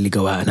finally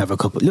go out and have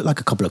it looked like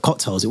a couple of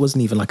cocktails. It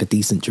wasn't even like a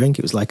decent drink.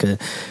 It was like a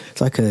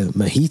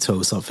mojito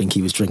or something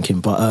he was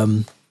drinking. But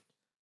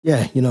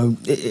yeah, you know,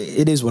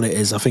 it is what it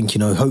is. I think, you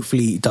know,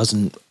 hopefully it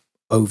doesn't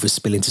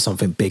overspill into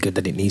something bigger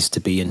than it needs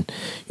to be, and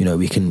you know,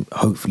 we can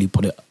hopefully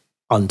put it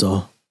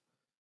under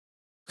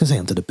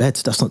the bed.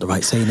 That's not the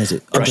right saying, is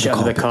it? Brush it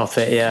under the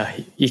carpet. Yeah,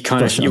 you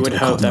would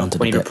hope that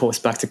when he reports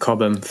back to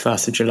Cobham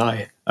 1st of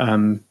July,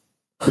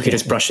 we could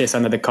just brush this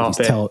under the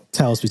carpet.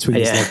 Tails between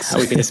his legs.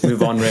 We could just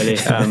move on, really,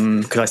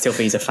 because I still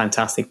think he's a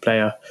fantastic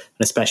player, and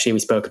especially we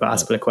spoke about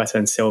Azpilicueta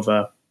and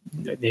Silva.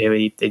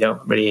 They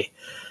don't really,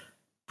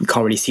 we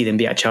can't really see them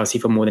be at Chelsea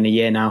for more than a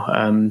year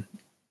now.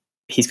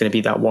 He's going to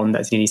be that one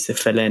that he needs to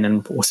fill in,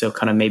 and also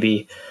kind of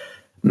maybe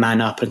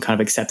man up and kind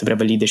of accept a bit of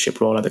a leadership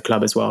role at the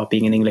club as well,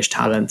 being an English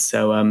talent.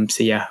 So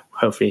yeah,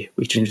 hopefully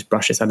we can just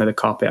brush this under the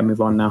carpet and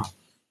move on now.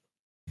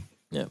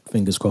 Yeah,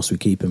 fingers crossed we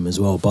keep him as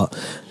well. But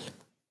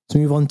to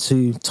move on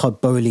to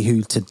Todd Boehly,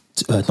 who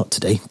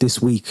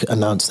this week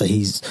announced that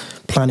he's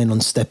planning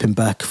on stepping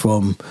back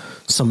from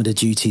some of the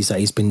duties that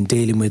he's been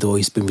dealing with or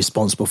he's been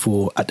responsible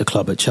for at the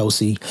club at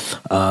Chelsea.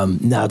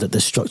 Now that the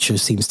structure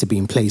seems to be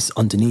in place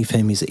underneath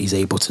him, he's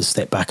able to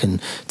step back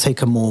and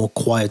take a more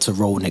quieter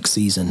role next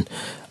season.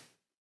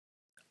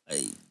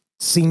 It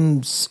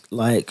seems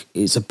like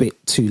it's a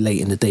bit too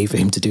late in the day for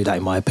him to do that,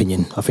 in my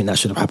opinion. I think that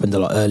should have happened a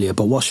lot earlier.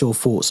 But what's your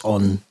thoughts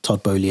on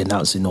Todd Boehly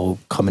announcing or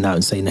coming out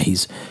and saying that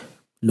he's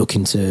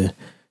looking to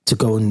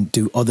go and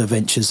do other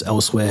ventures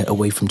elsewhere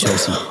away from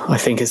Chelsea? I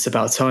think it's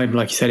about time.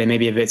 Like you said, it may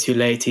be a bit too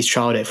late. He's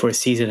tried it for a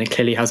season and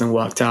clearly hasn't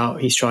worked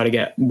out. He's tried to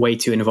get way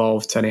too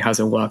involved and it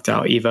hasn't worked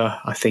out either.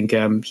 I think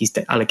he's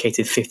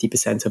allocated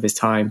 50% of his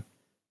time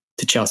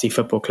to Chelsea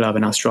Football Club,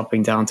 and that's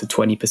dropping down to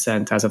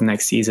 20% as of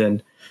next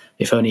season.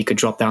 If only he could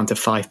drop down to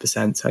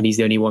 5%, and he's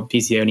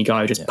the only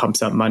guy who just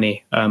pumps up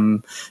money.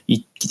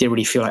 You didn't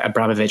really feel like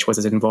Abramovich was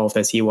as involved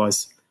as he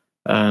was.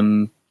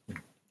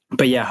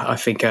 But yeah, I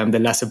think the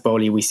less of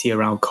Boehly we see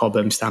around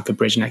Cobham, Stamford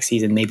Bridge next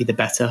season, maybe the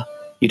better,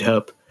 you'd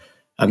hope.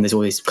 There's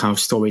all these kind of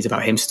stories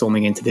about him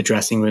storming into the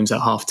dressing rooms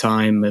at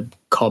halftime,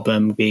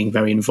 Cobham being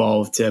very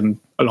involved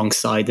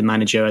alongside the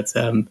manager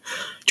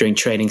during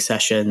training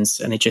sessions.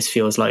 And it just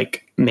feels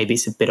like maybe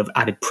it's a bit of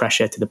added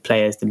pressure to the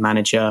players, the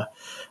manager.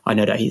 I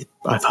know that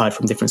I've heard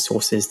from different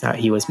sources that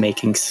he was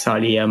making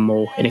slightly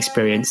more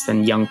inexperienced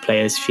and young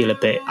players feel a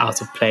bit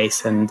out of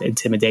place and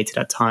intimidated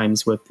at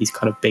times with these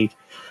kind of big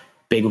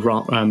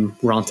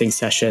ranting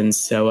sessions.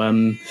 So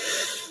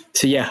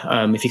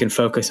yeah, if you can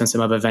focus on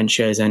some other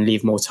ventures and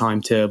leave more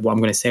time to what I'm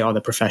going to say are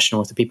the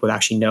professionals, the people that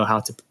actually know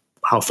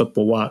how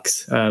football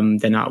works, then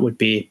that would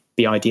be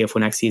ideal for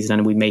next season,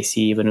 and we may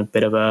see even a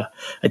bit of a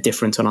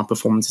difference on our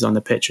performances on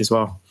the pitch as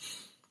well.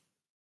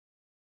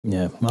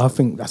 Yeah, I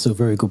think that's a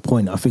very good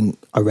point. I think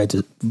I read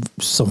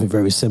something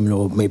very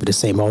similar, or maybe the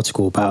same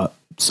article, about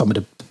some of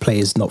the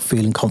players not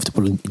feeling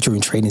comfortable during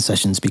training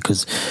sessions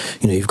because,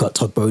 you know, you've got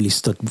Todd Boehly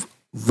stood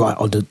right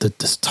on the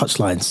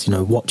touchlines, you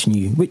know, watching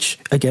you, which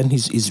again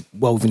he's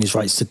well within his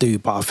rights to do.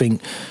 But I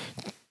think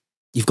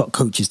you've got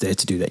coaches there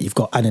to do that. You've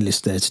got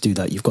analysts there to do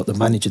that. You've got the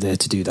manager there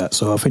to do that.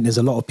 So I think there's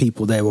a lot of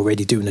people there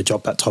already doing a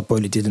job that Todd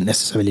Boehly didn't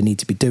necessarily need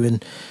to be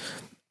doing.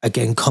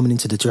 again, coming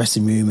into the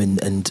dressing room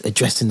and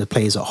addressing the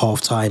players at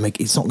halftime, like,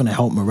 it's not going to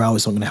help morale.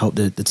 It's not going to help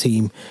the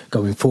team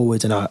going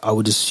forward. And I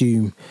would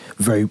assume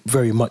very,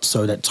 very much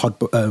so that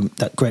Graham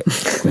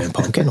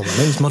Potter, I'm getting all my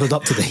names muddled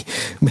up today.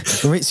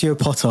 Maurizio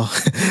Potter.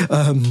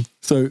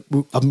 So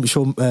I'm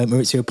sure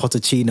Maurizio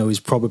Pochettino is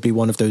probably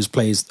one of those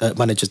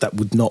managers that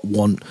would not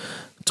want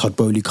Todd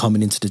Boehly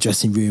coming into the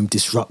dressing room,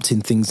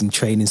 disrupting things in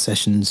training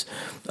sessions.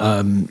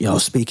 I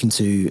was speaking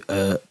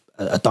to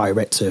a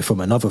director from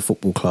another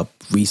football club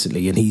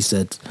recently, and he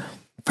said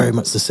very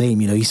much the same.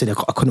 He said,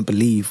 I couldn't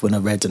believe when I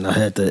read and I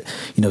heard that,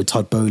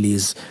 Todd Boehly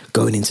is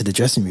going into the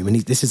dressing room.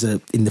 And this is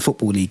in the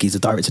Football League. He's a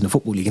director in the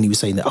Football League. And he was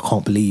saying that I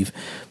can't believe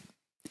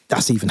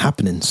that's even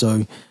happening.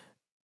 So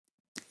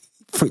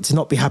for it to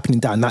not be happening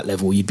down that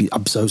level,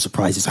 I'm so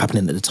surprised it's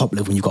happening at the top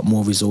level when you've got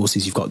more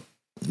resources, you've got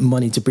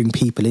money to bring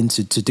people in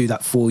to do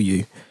that for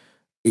you.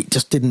 It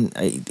just didn't...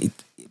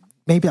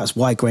 maybe that's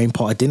why Graham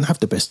Potter didn't have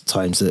the best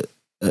times at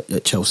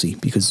Chelsea,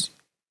 because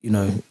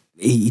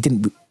he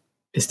didn't.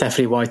 It's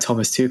definitely why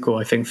Thomas Tuchel,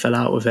 I think, fell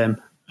out with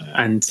him,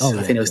 and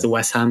I think it was the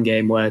West Ham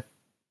game where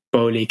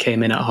Boehly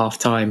came in at half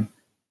time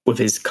with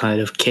his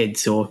kind of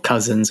kids or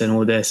cousins and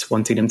all this,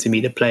 wanting them to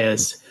meet the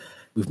players.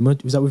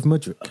 Was that with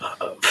Mudryk?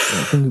 I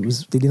think it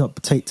was. Did he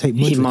not take Mudryk?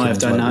 He might have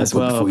done that as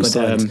well. But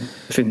I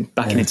think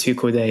back in the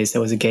Tuchel days,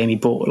 there was a game he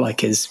brought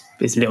like his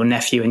little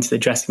nephew into the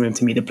dressing room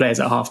to meet the players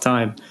at half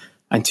time,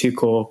 and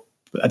Tuchel,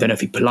 I don't know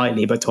if he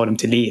politely, but told him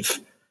to leave.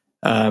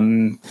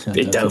 It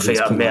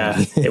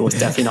was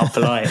definitely not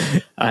polite.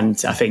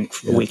 And I think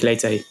a week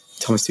later,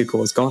 Thomas Tuchel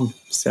was gone.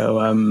 So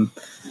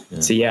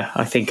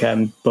I think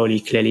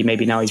Boehly clearly,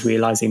 maybe now he's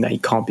realising that he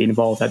can't be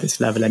involved at this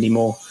level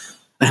anymore.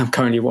 And I'm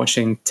currently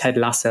watching Ted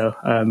Lasso,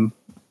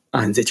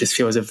 and it just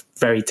feels a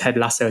very Ted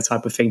Lasso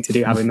type of thing to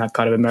do, having that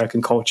kind of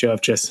American culture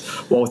of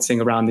just waltzing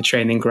around the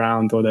training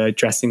ground or the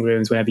dressing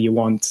rooms whenever you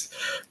want,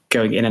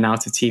 going in and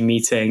out of team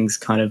meetings,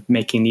 kind of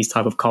making these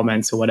type of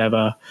comments or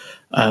whatever.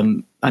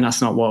 And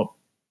that's not what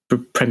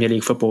Premier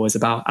League football is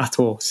about at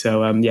all.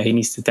 So, he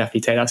needs to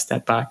definitely take that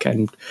step back.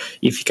 And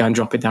if you can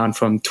drop it down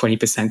from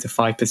 20% to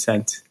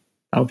 5%,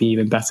 that would be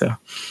even better.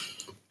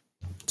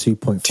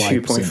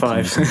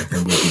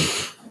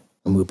 2.5%.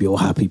 And we'll be all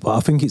happy. But I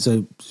think it's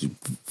a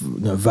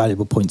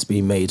valuable point to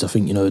be made. I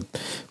think,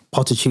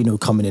 Pochettino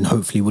coming in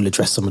hopefully will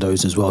address some of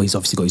those as well. He's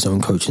obviously got his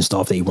own coaching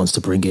staff that he wants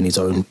to bring in, his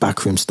own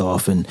backroom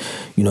staff. And,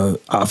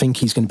 I think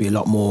he's going to be a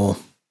lot more...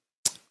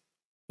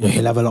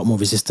 he'll have a lot more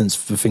resistance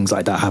for things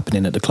like that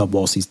happening at the club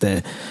whilst he's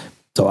there.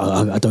 So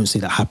I don't see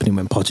that happening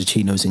when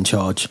Pochettino's in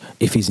charge,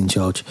 if he's in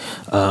charge.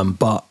 Any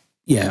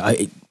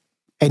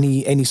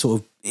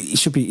sort of... It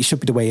should be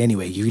the way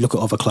anyway. You look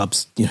at other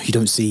clubs, you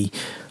don't see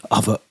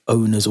other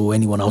owners or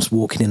anyone else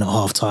walking in at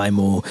halftime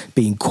or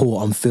being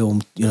caught on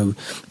film,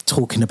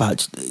 talking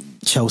about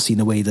Chelsea in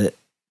a way that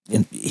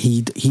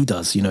he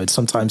does.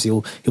 Sometimes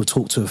he'll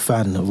talk to a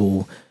fan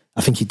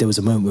I think there was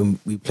a moment when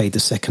we played the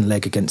second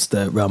leg against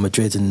Real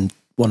Madrid, and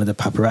one of the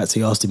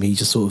paparazzi asked him, he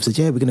just sort of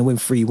said, we're going to win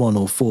 3-1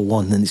 or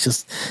 4-1. And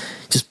it's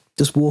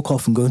just walk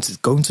off and go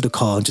into the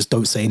car and just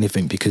don't say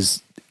anything,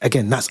 because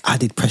again, that's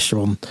added pressure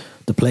on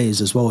the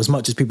players as well, as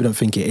much as people don't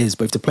think it is.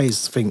 But if the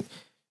players think,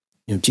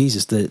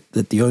 Jesus, that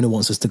the owner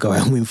wants us to go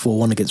out and win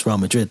 4-1 against Real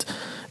Madrid,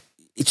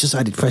 it's just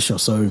added pressure.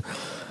 So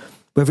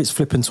whether it's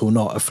flippant or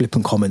not, a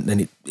flippant comment,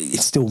 then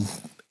it's still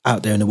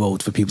out there in the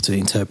world for people to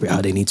interpret how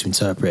they need to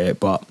interpret it.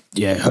 But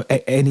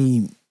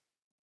any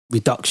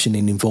reduction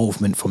in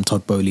involvement from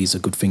Todd Boehly is a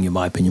good thing, in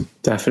my opinion.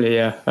 Definitely,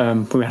 yeah.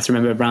 We have to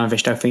remember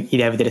Abramovich, I don't think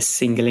he ever did a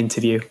single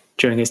interview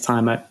during his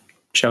time as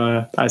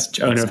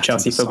owner of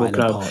Chelsea Football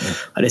Club.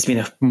 And there's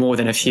been more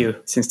than a few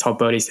since Todd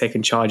Boehly's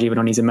taken charge, even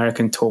on these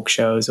American talk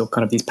shows or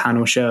kind of these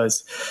panel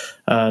shows.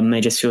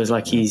 It just feels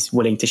like he's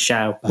willing to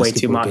shout way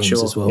too much.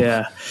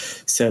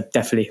 So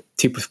definitely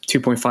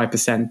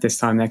 2.5% this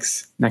time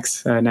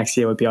next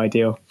year would be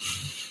ideal.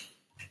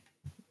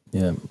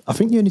 Yeah, I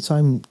think the only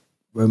time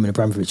Roman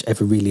Abramovich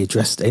ever really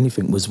addressed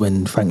anything was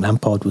when Frank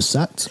Lampard was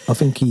sacked. I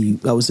think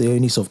that was the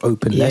only sort of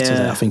open letter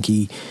that I think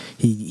he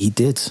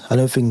did. I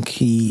don't think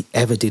he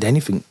ever did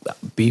anything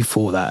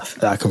before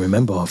that I can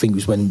remember. I think it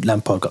was when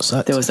Lampard got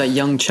sacked. There was that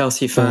young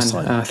Chelsea fan,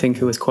 I think,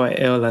 who was quite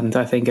ill, and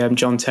I think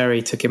John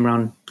Terry took him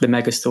around the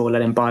megastore,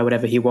 let him buy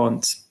whatever he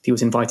wants. He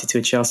was invited to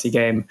a Chelsea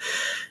game,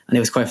 and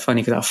it was quite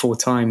funny because at full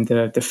time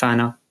the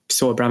fan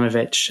saw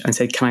Abramovich and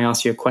said, "Can I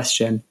ask you a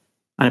question?"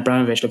 And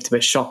Abramovich looked a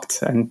bit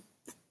shocked, and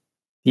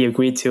he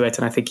agreed to it,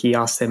 and I think he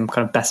asked him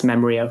kind of best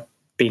memory of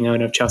being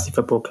owner of Chelsea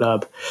Football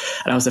Club.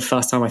 And that was the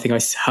first time I think I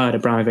heard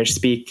Abramovich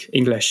speak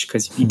English,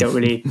 because you don't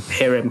really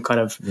hear him kind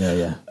of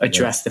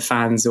address the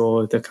fans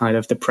or the kind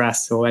of the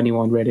press or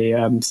anyone really.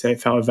 So it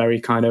felt a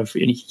very kind of...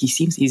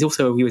 He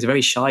was a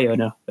very shy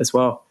owner as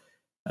well.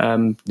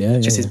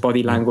 His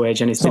body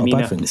language and his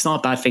demeanour. It's not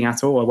a bad thing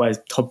at all, whereas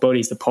Todd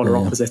Boehly is the polar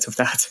opposite of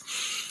that.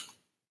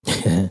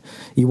 Yeah,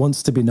 he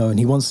wants to be known.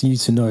 He wants you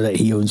to know that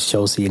he owns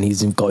Chelsea and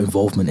he's got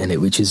involvement in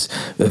it, which is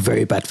a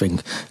very bad thing.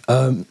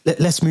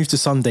 Let's move to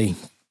Sunday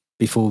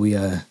before we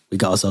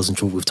got ourselves in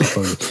trouble with Todd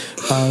Boehly.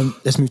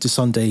 Let's move to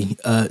Sunday.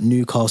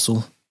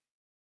 Newcastle.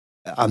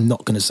 I'm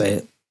not going to say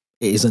it.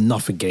 it is a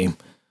nothing game.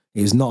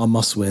 It is not a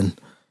must win.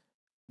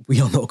 We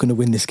are not going to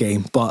win this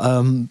game. But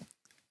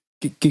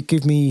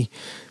give me...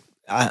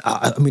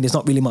 I mean, there's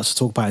not really much to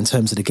talk about in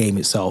terms of the game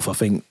itself. I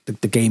think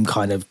the game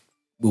kind of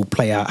will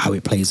play out how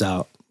it plays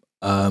out.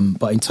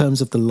 But in terms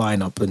of the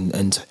lineup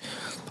and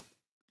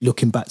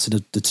looking back to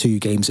the two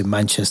games in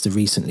Manchester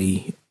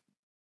recently,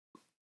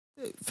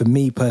 for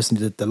me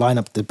personally, the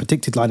lineup, the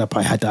predicted lineup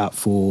I had out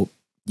for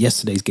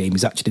yesterday's game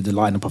is actually the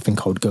lineup I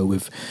think I would go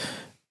with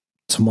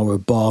tomorrow,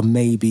 bar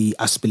maybe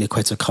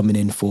Azpilicueta coming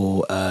in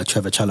for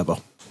Trevor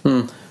Chalobah.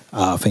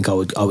 I think I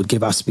would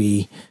give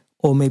Aspi,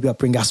 or maybe I'd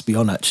bring Aspi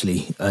on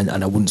actually, and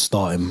I wouldn't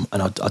start him,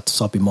 and I'd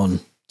sub him on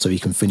so he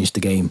can finish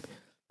the game.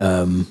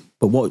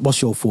 But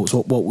what's your thoughts?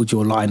 What would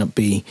your lineup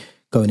be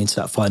going into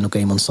that final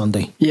game on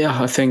Sunday? Yeah,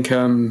 I think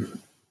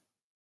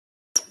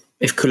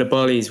if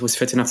Koulibaly was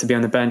fit enough to be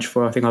on the bench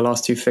for, I think, our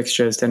last two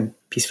fixtures, then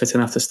he's fit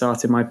enough to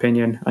start, in my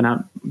opinion. And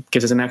that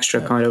gives us an extra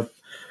kind of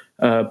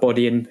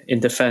body in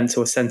defence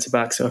or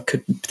centre-back. So I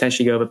could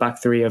potentially go over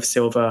back three of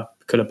Silva,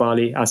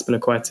 Koulibaly,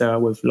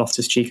 Azpilicueta, with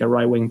Loftus-Cheek at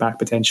right wing-back,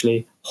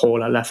 potentially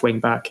Hall at left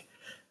wing-back.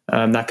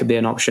 That could be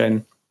an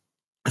option.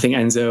 I think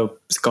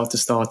Enzo's got to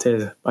start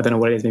his, I don't know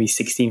what it is, maybe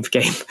 16th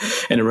game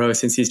in a row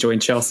since he's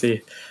joined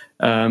Chelsea.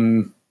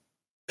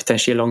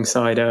 Potentially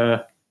alongside...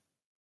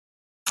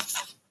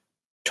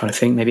 trying to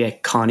think, maybe a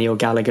Carney or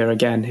Gallagher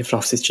again if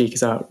Loftus-Cheek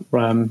is at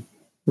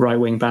right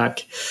wing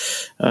back.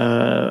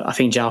 I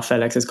think João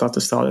Felix has got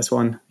to start this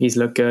one. He's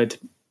looked good.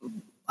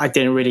 I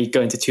didn't really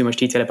go into too much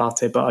detail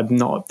about it, but I'm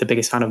not the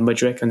biggest fan of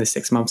Mudryk in the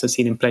 6 months I've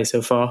seen him play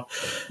so far.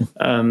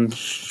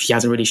 He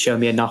hasn't really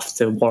shown me enough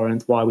to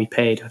warrant why we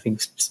paid, I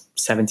think,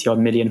 70 odd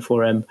million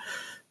for him.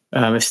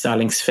 If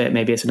Sterling's fit,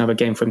 maybe it's another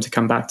game for him to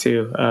come back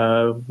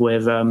to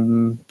with...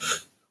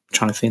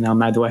 trying to think now,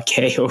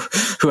 Madueke or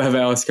whoever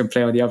else can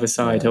play on the other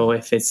side, or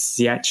if it's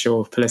Ziyech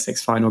or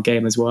Pulisic's final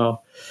game as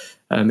well.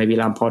 Maybe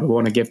Lampard will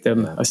want to give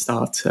them a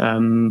start.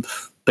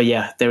 But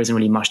yeah, there isn't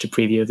really much to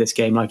preview of this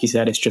game. Like you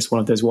said, it's just one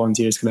of those ones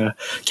you're just going to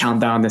count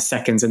down the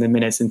seconds and the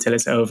minutes until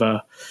it's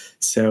over.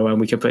 So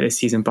we can put this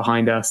season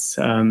behind us.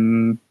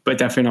 But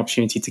definitely an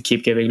opportunity to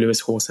keep giving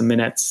Lewis Hall some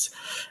minutes.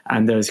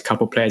 And there's a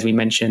couple of players we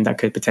mentioned that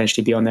could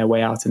potentially be on their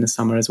way out in the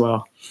summer as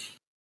well.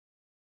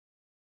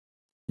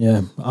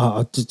 Yeah,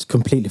 I just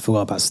completely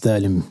forgot about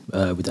Sterling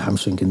with the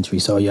hamstring injury.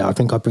 So yeah, I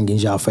think I'd bring in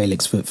João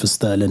Felix for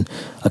Sterling.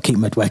 I'd keep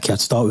Madueke. I'd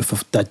start with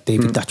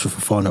David Datro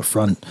Fofana up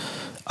front.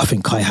 I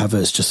think Kai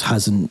Havertz just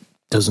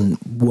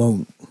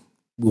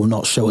will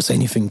not show us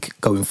anything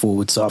going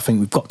forward. So I think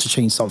we've got to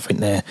change something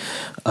there.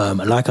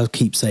 And like I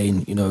keep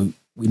saying,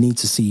 we need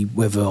to see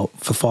whether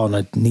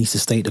Fofana needs to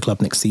stay at the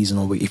club next season,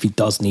 or if he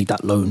does need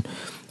that loan.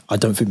 I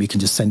don't think we can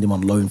just send him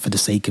on loan for the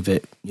sake of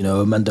it.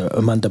 Amanda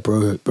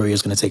Broja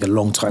is going to take a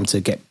long time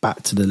to get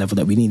back to the level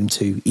that we need him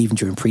to, even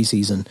during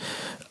pre-season.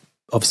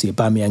 Obviously,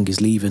 Aubameyang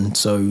is leaving.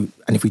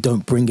 And if we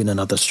don't bring in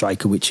another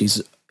striker, which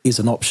is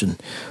an option,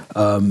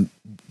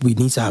 we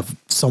need to have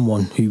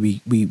someone who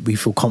we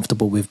feel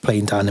comfortable with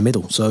playing down the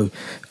middle. So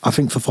I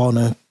think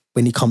Fofana,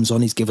 when he comes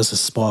on, he's give us a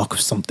spark of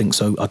something.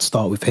 So I'd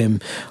start with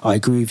him. I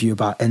agree with you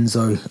about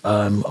Enzo.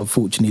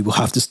 Unfortunately, we'll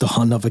have to start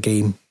another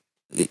game.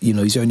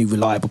 He's the only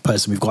reliable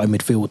person we've got in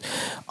midfield.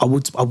 I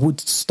would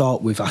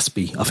start with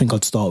Aspi. I think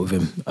I'd start with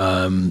him.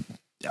 And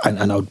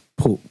I'd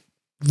put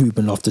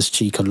Ruben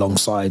Loftus-Cheek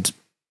alongside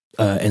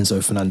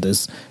Enzo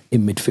Fernandez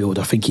in midfield.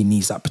 I think he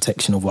needs that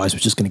protection, otherwise we're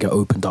just going to get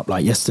opened up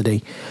like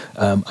yesterday.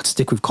 I'd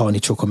stick with Carney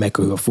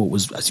Chukwuemeka, who I thought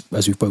was,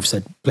 as we've both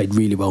said, played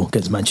really well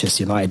against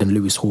Manchester United, and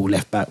Lewis Hall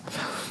left back.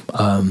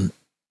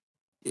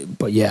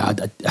 But yeah, I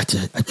don't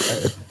know.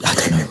 I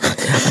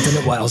don't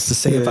know what else to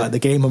say about the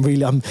game.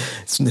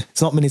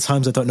 It's not many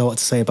times I don't know what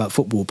to say about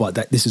football, but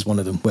this is one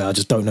of them where I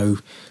just don't know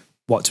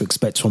what to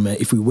expect from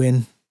it. If we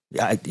win,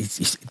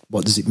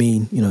 what does it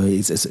mean?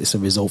 It's a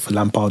result for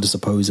Lampard, I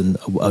suppose, and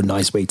a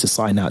nice way to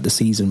sign out the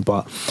season.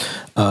 But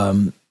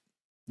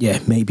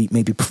maybe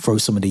throw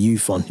some of the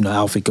youth on.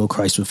 Alfred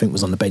Gilchrist, I think,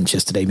 was on the bench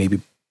yesterday.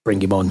 Maybe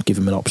bring him on, give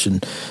him an option,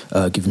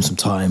 give him some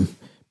time.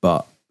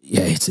 But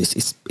yeah, it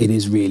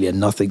is really a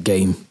nothing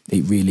game.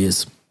 It really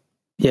is.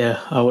 Yeah,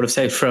 I would have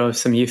said throw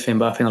some youth in,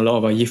 but I think a lot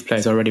of our youth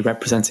players are already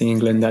representing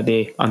England at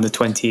the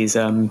under-20s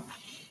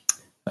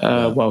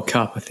World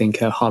Cup. I think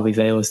Harvey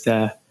Vale's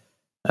there.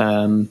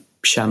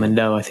 Shaman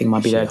Lowe, I think,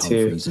 might be there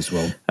too. As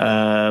well.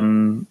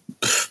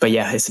 But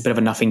yeah, it's a bit of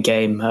a nothing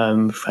game.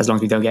 As long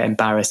as we don't get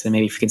embarrassed, and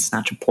maybe if we can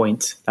snatch a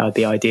point, that would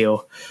be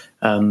ideal.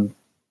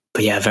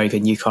 But yeah, a very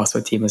good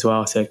Newcastle team as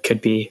well. So it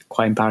could be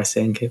quite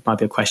embarrassing. It might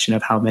be a question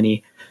of how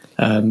many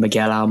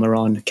Miguel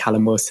Almiron,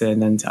 Callum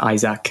Wilson and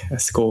Isaac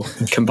score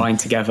combined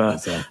together.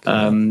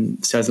 Exactly.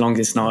 So as long as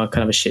it's not a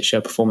kind of a shit show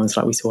performance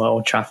like we saw at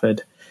Old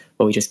Trafford,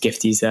 where we just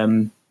gift these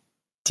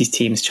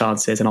teams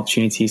chances and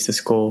opportunities to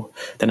score,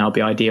 then that'll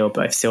be ideal.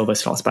 But if Silva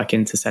slots back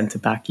into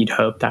centre-back, you'd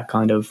hope that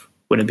kind of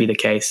wouldn't be the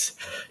case,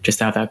 just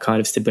to have that kind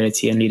of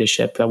stability and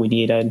leadership that we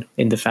need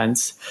in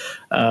defence.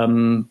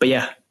 But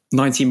yeah,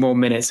 90 more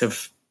minutes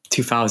of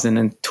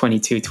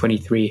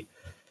 2022-23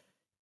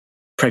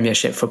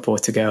 Premiership football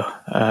to go.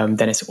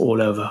 Then it's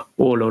all over.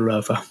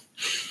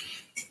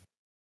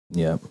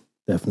 Yeah,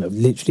 definitely.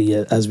 Literally,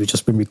 as we've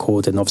just been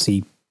recording,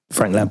 obviously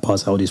Frank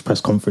Lampard's held his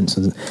press conference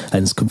and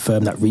has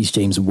confirmed that Reece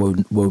James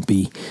won't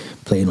be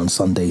playing on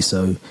Sunday,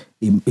 so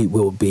it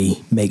will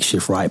be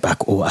makeshift right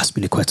back or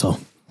Azpilicueta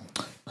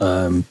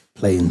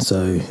playing.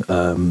 So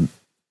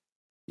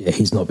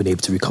he's not been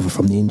able to recover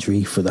from the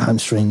injury for the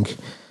hamstring.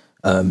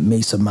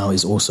 Mason Mount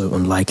is also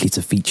unlikely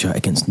to feature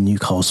against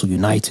Newcastle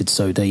United.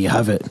 So there you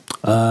have it.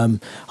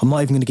 I'm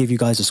not even going to give you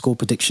guys a score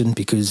prediction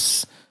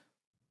because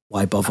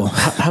why bother?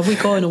 Have we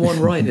gotten a one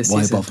right this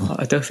Why season? bother?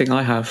 I don't think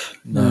I have.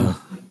 No,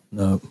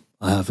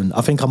 I haven't.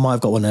 I think I might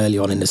have got one early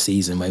on in the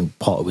season when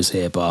Potter was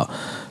here, but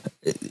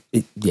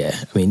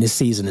this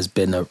season has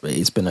been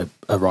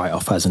a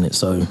write-off, hasn't it?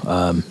 So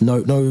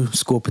no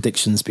score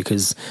predictions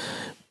because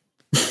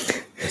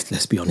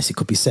let's be honest, it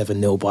could be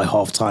 7-0 by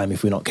half time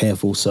if we're not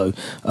careful. So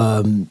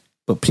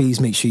but please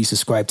make sure you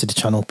subscribe to the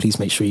channel. Please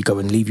make sure you go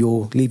and leave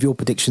your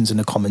predictions in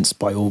the comments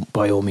by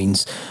all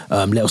means.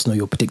 Let us know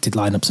your predicted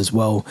lineups as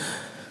well.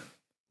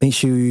 Make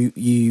sure you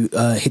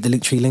hit the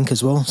Linktree link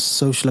as well.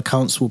 Social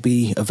accounts will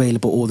be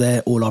available all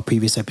there, all our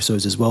previous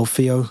episodes as well.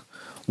 Theo,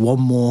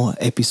 one more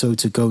episode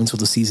to go until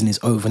the season is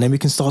over. And then we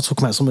can start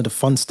talking about some of the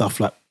fun stuff.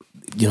 Like,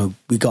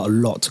 we got a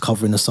lot to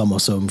cover in the summer,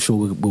 so I'm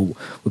sure we'll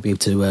be able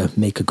to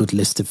make a good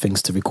list of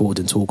things to record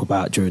and talk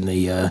about during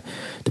the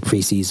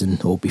pre-season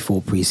or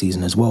before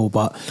pre-season as well.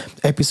 But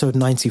episode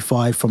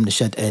 95 from the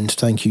Shed End.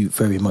 Thank you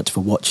very much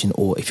for watching,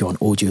 or if you're on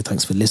audio,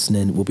 thanks for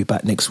listening. We'll be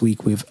back next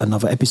week with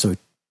another episode.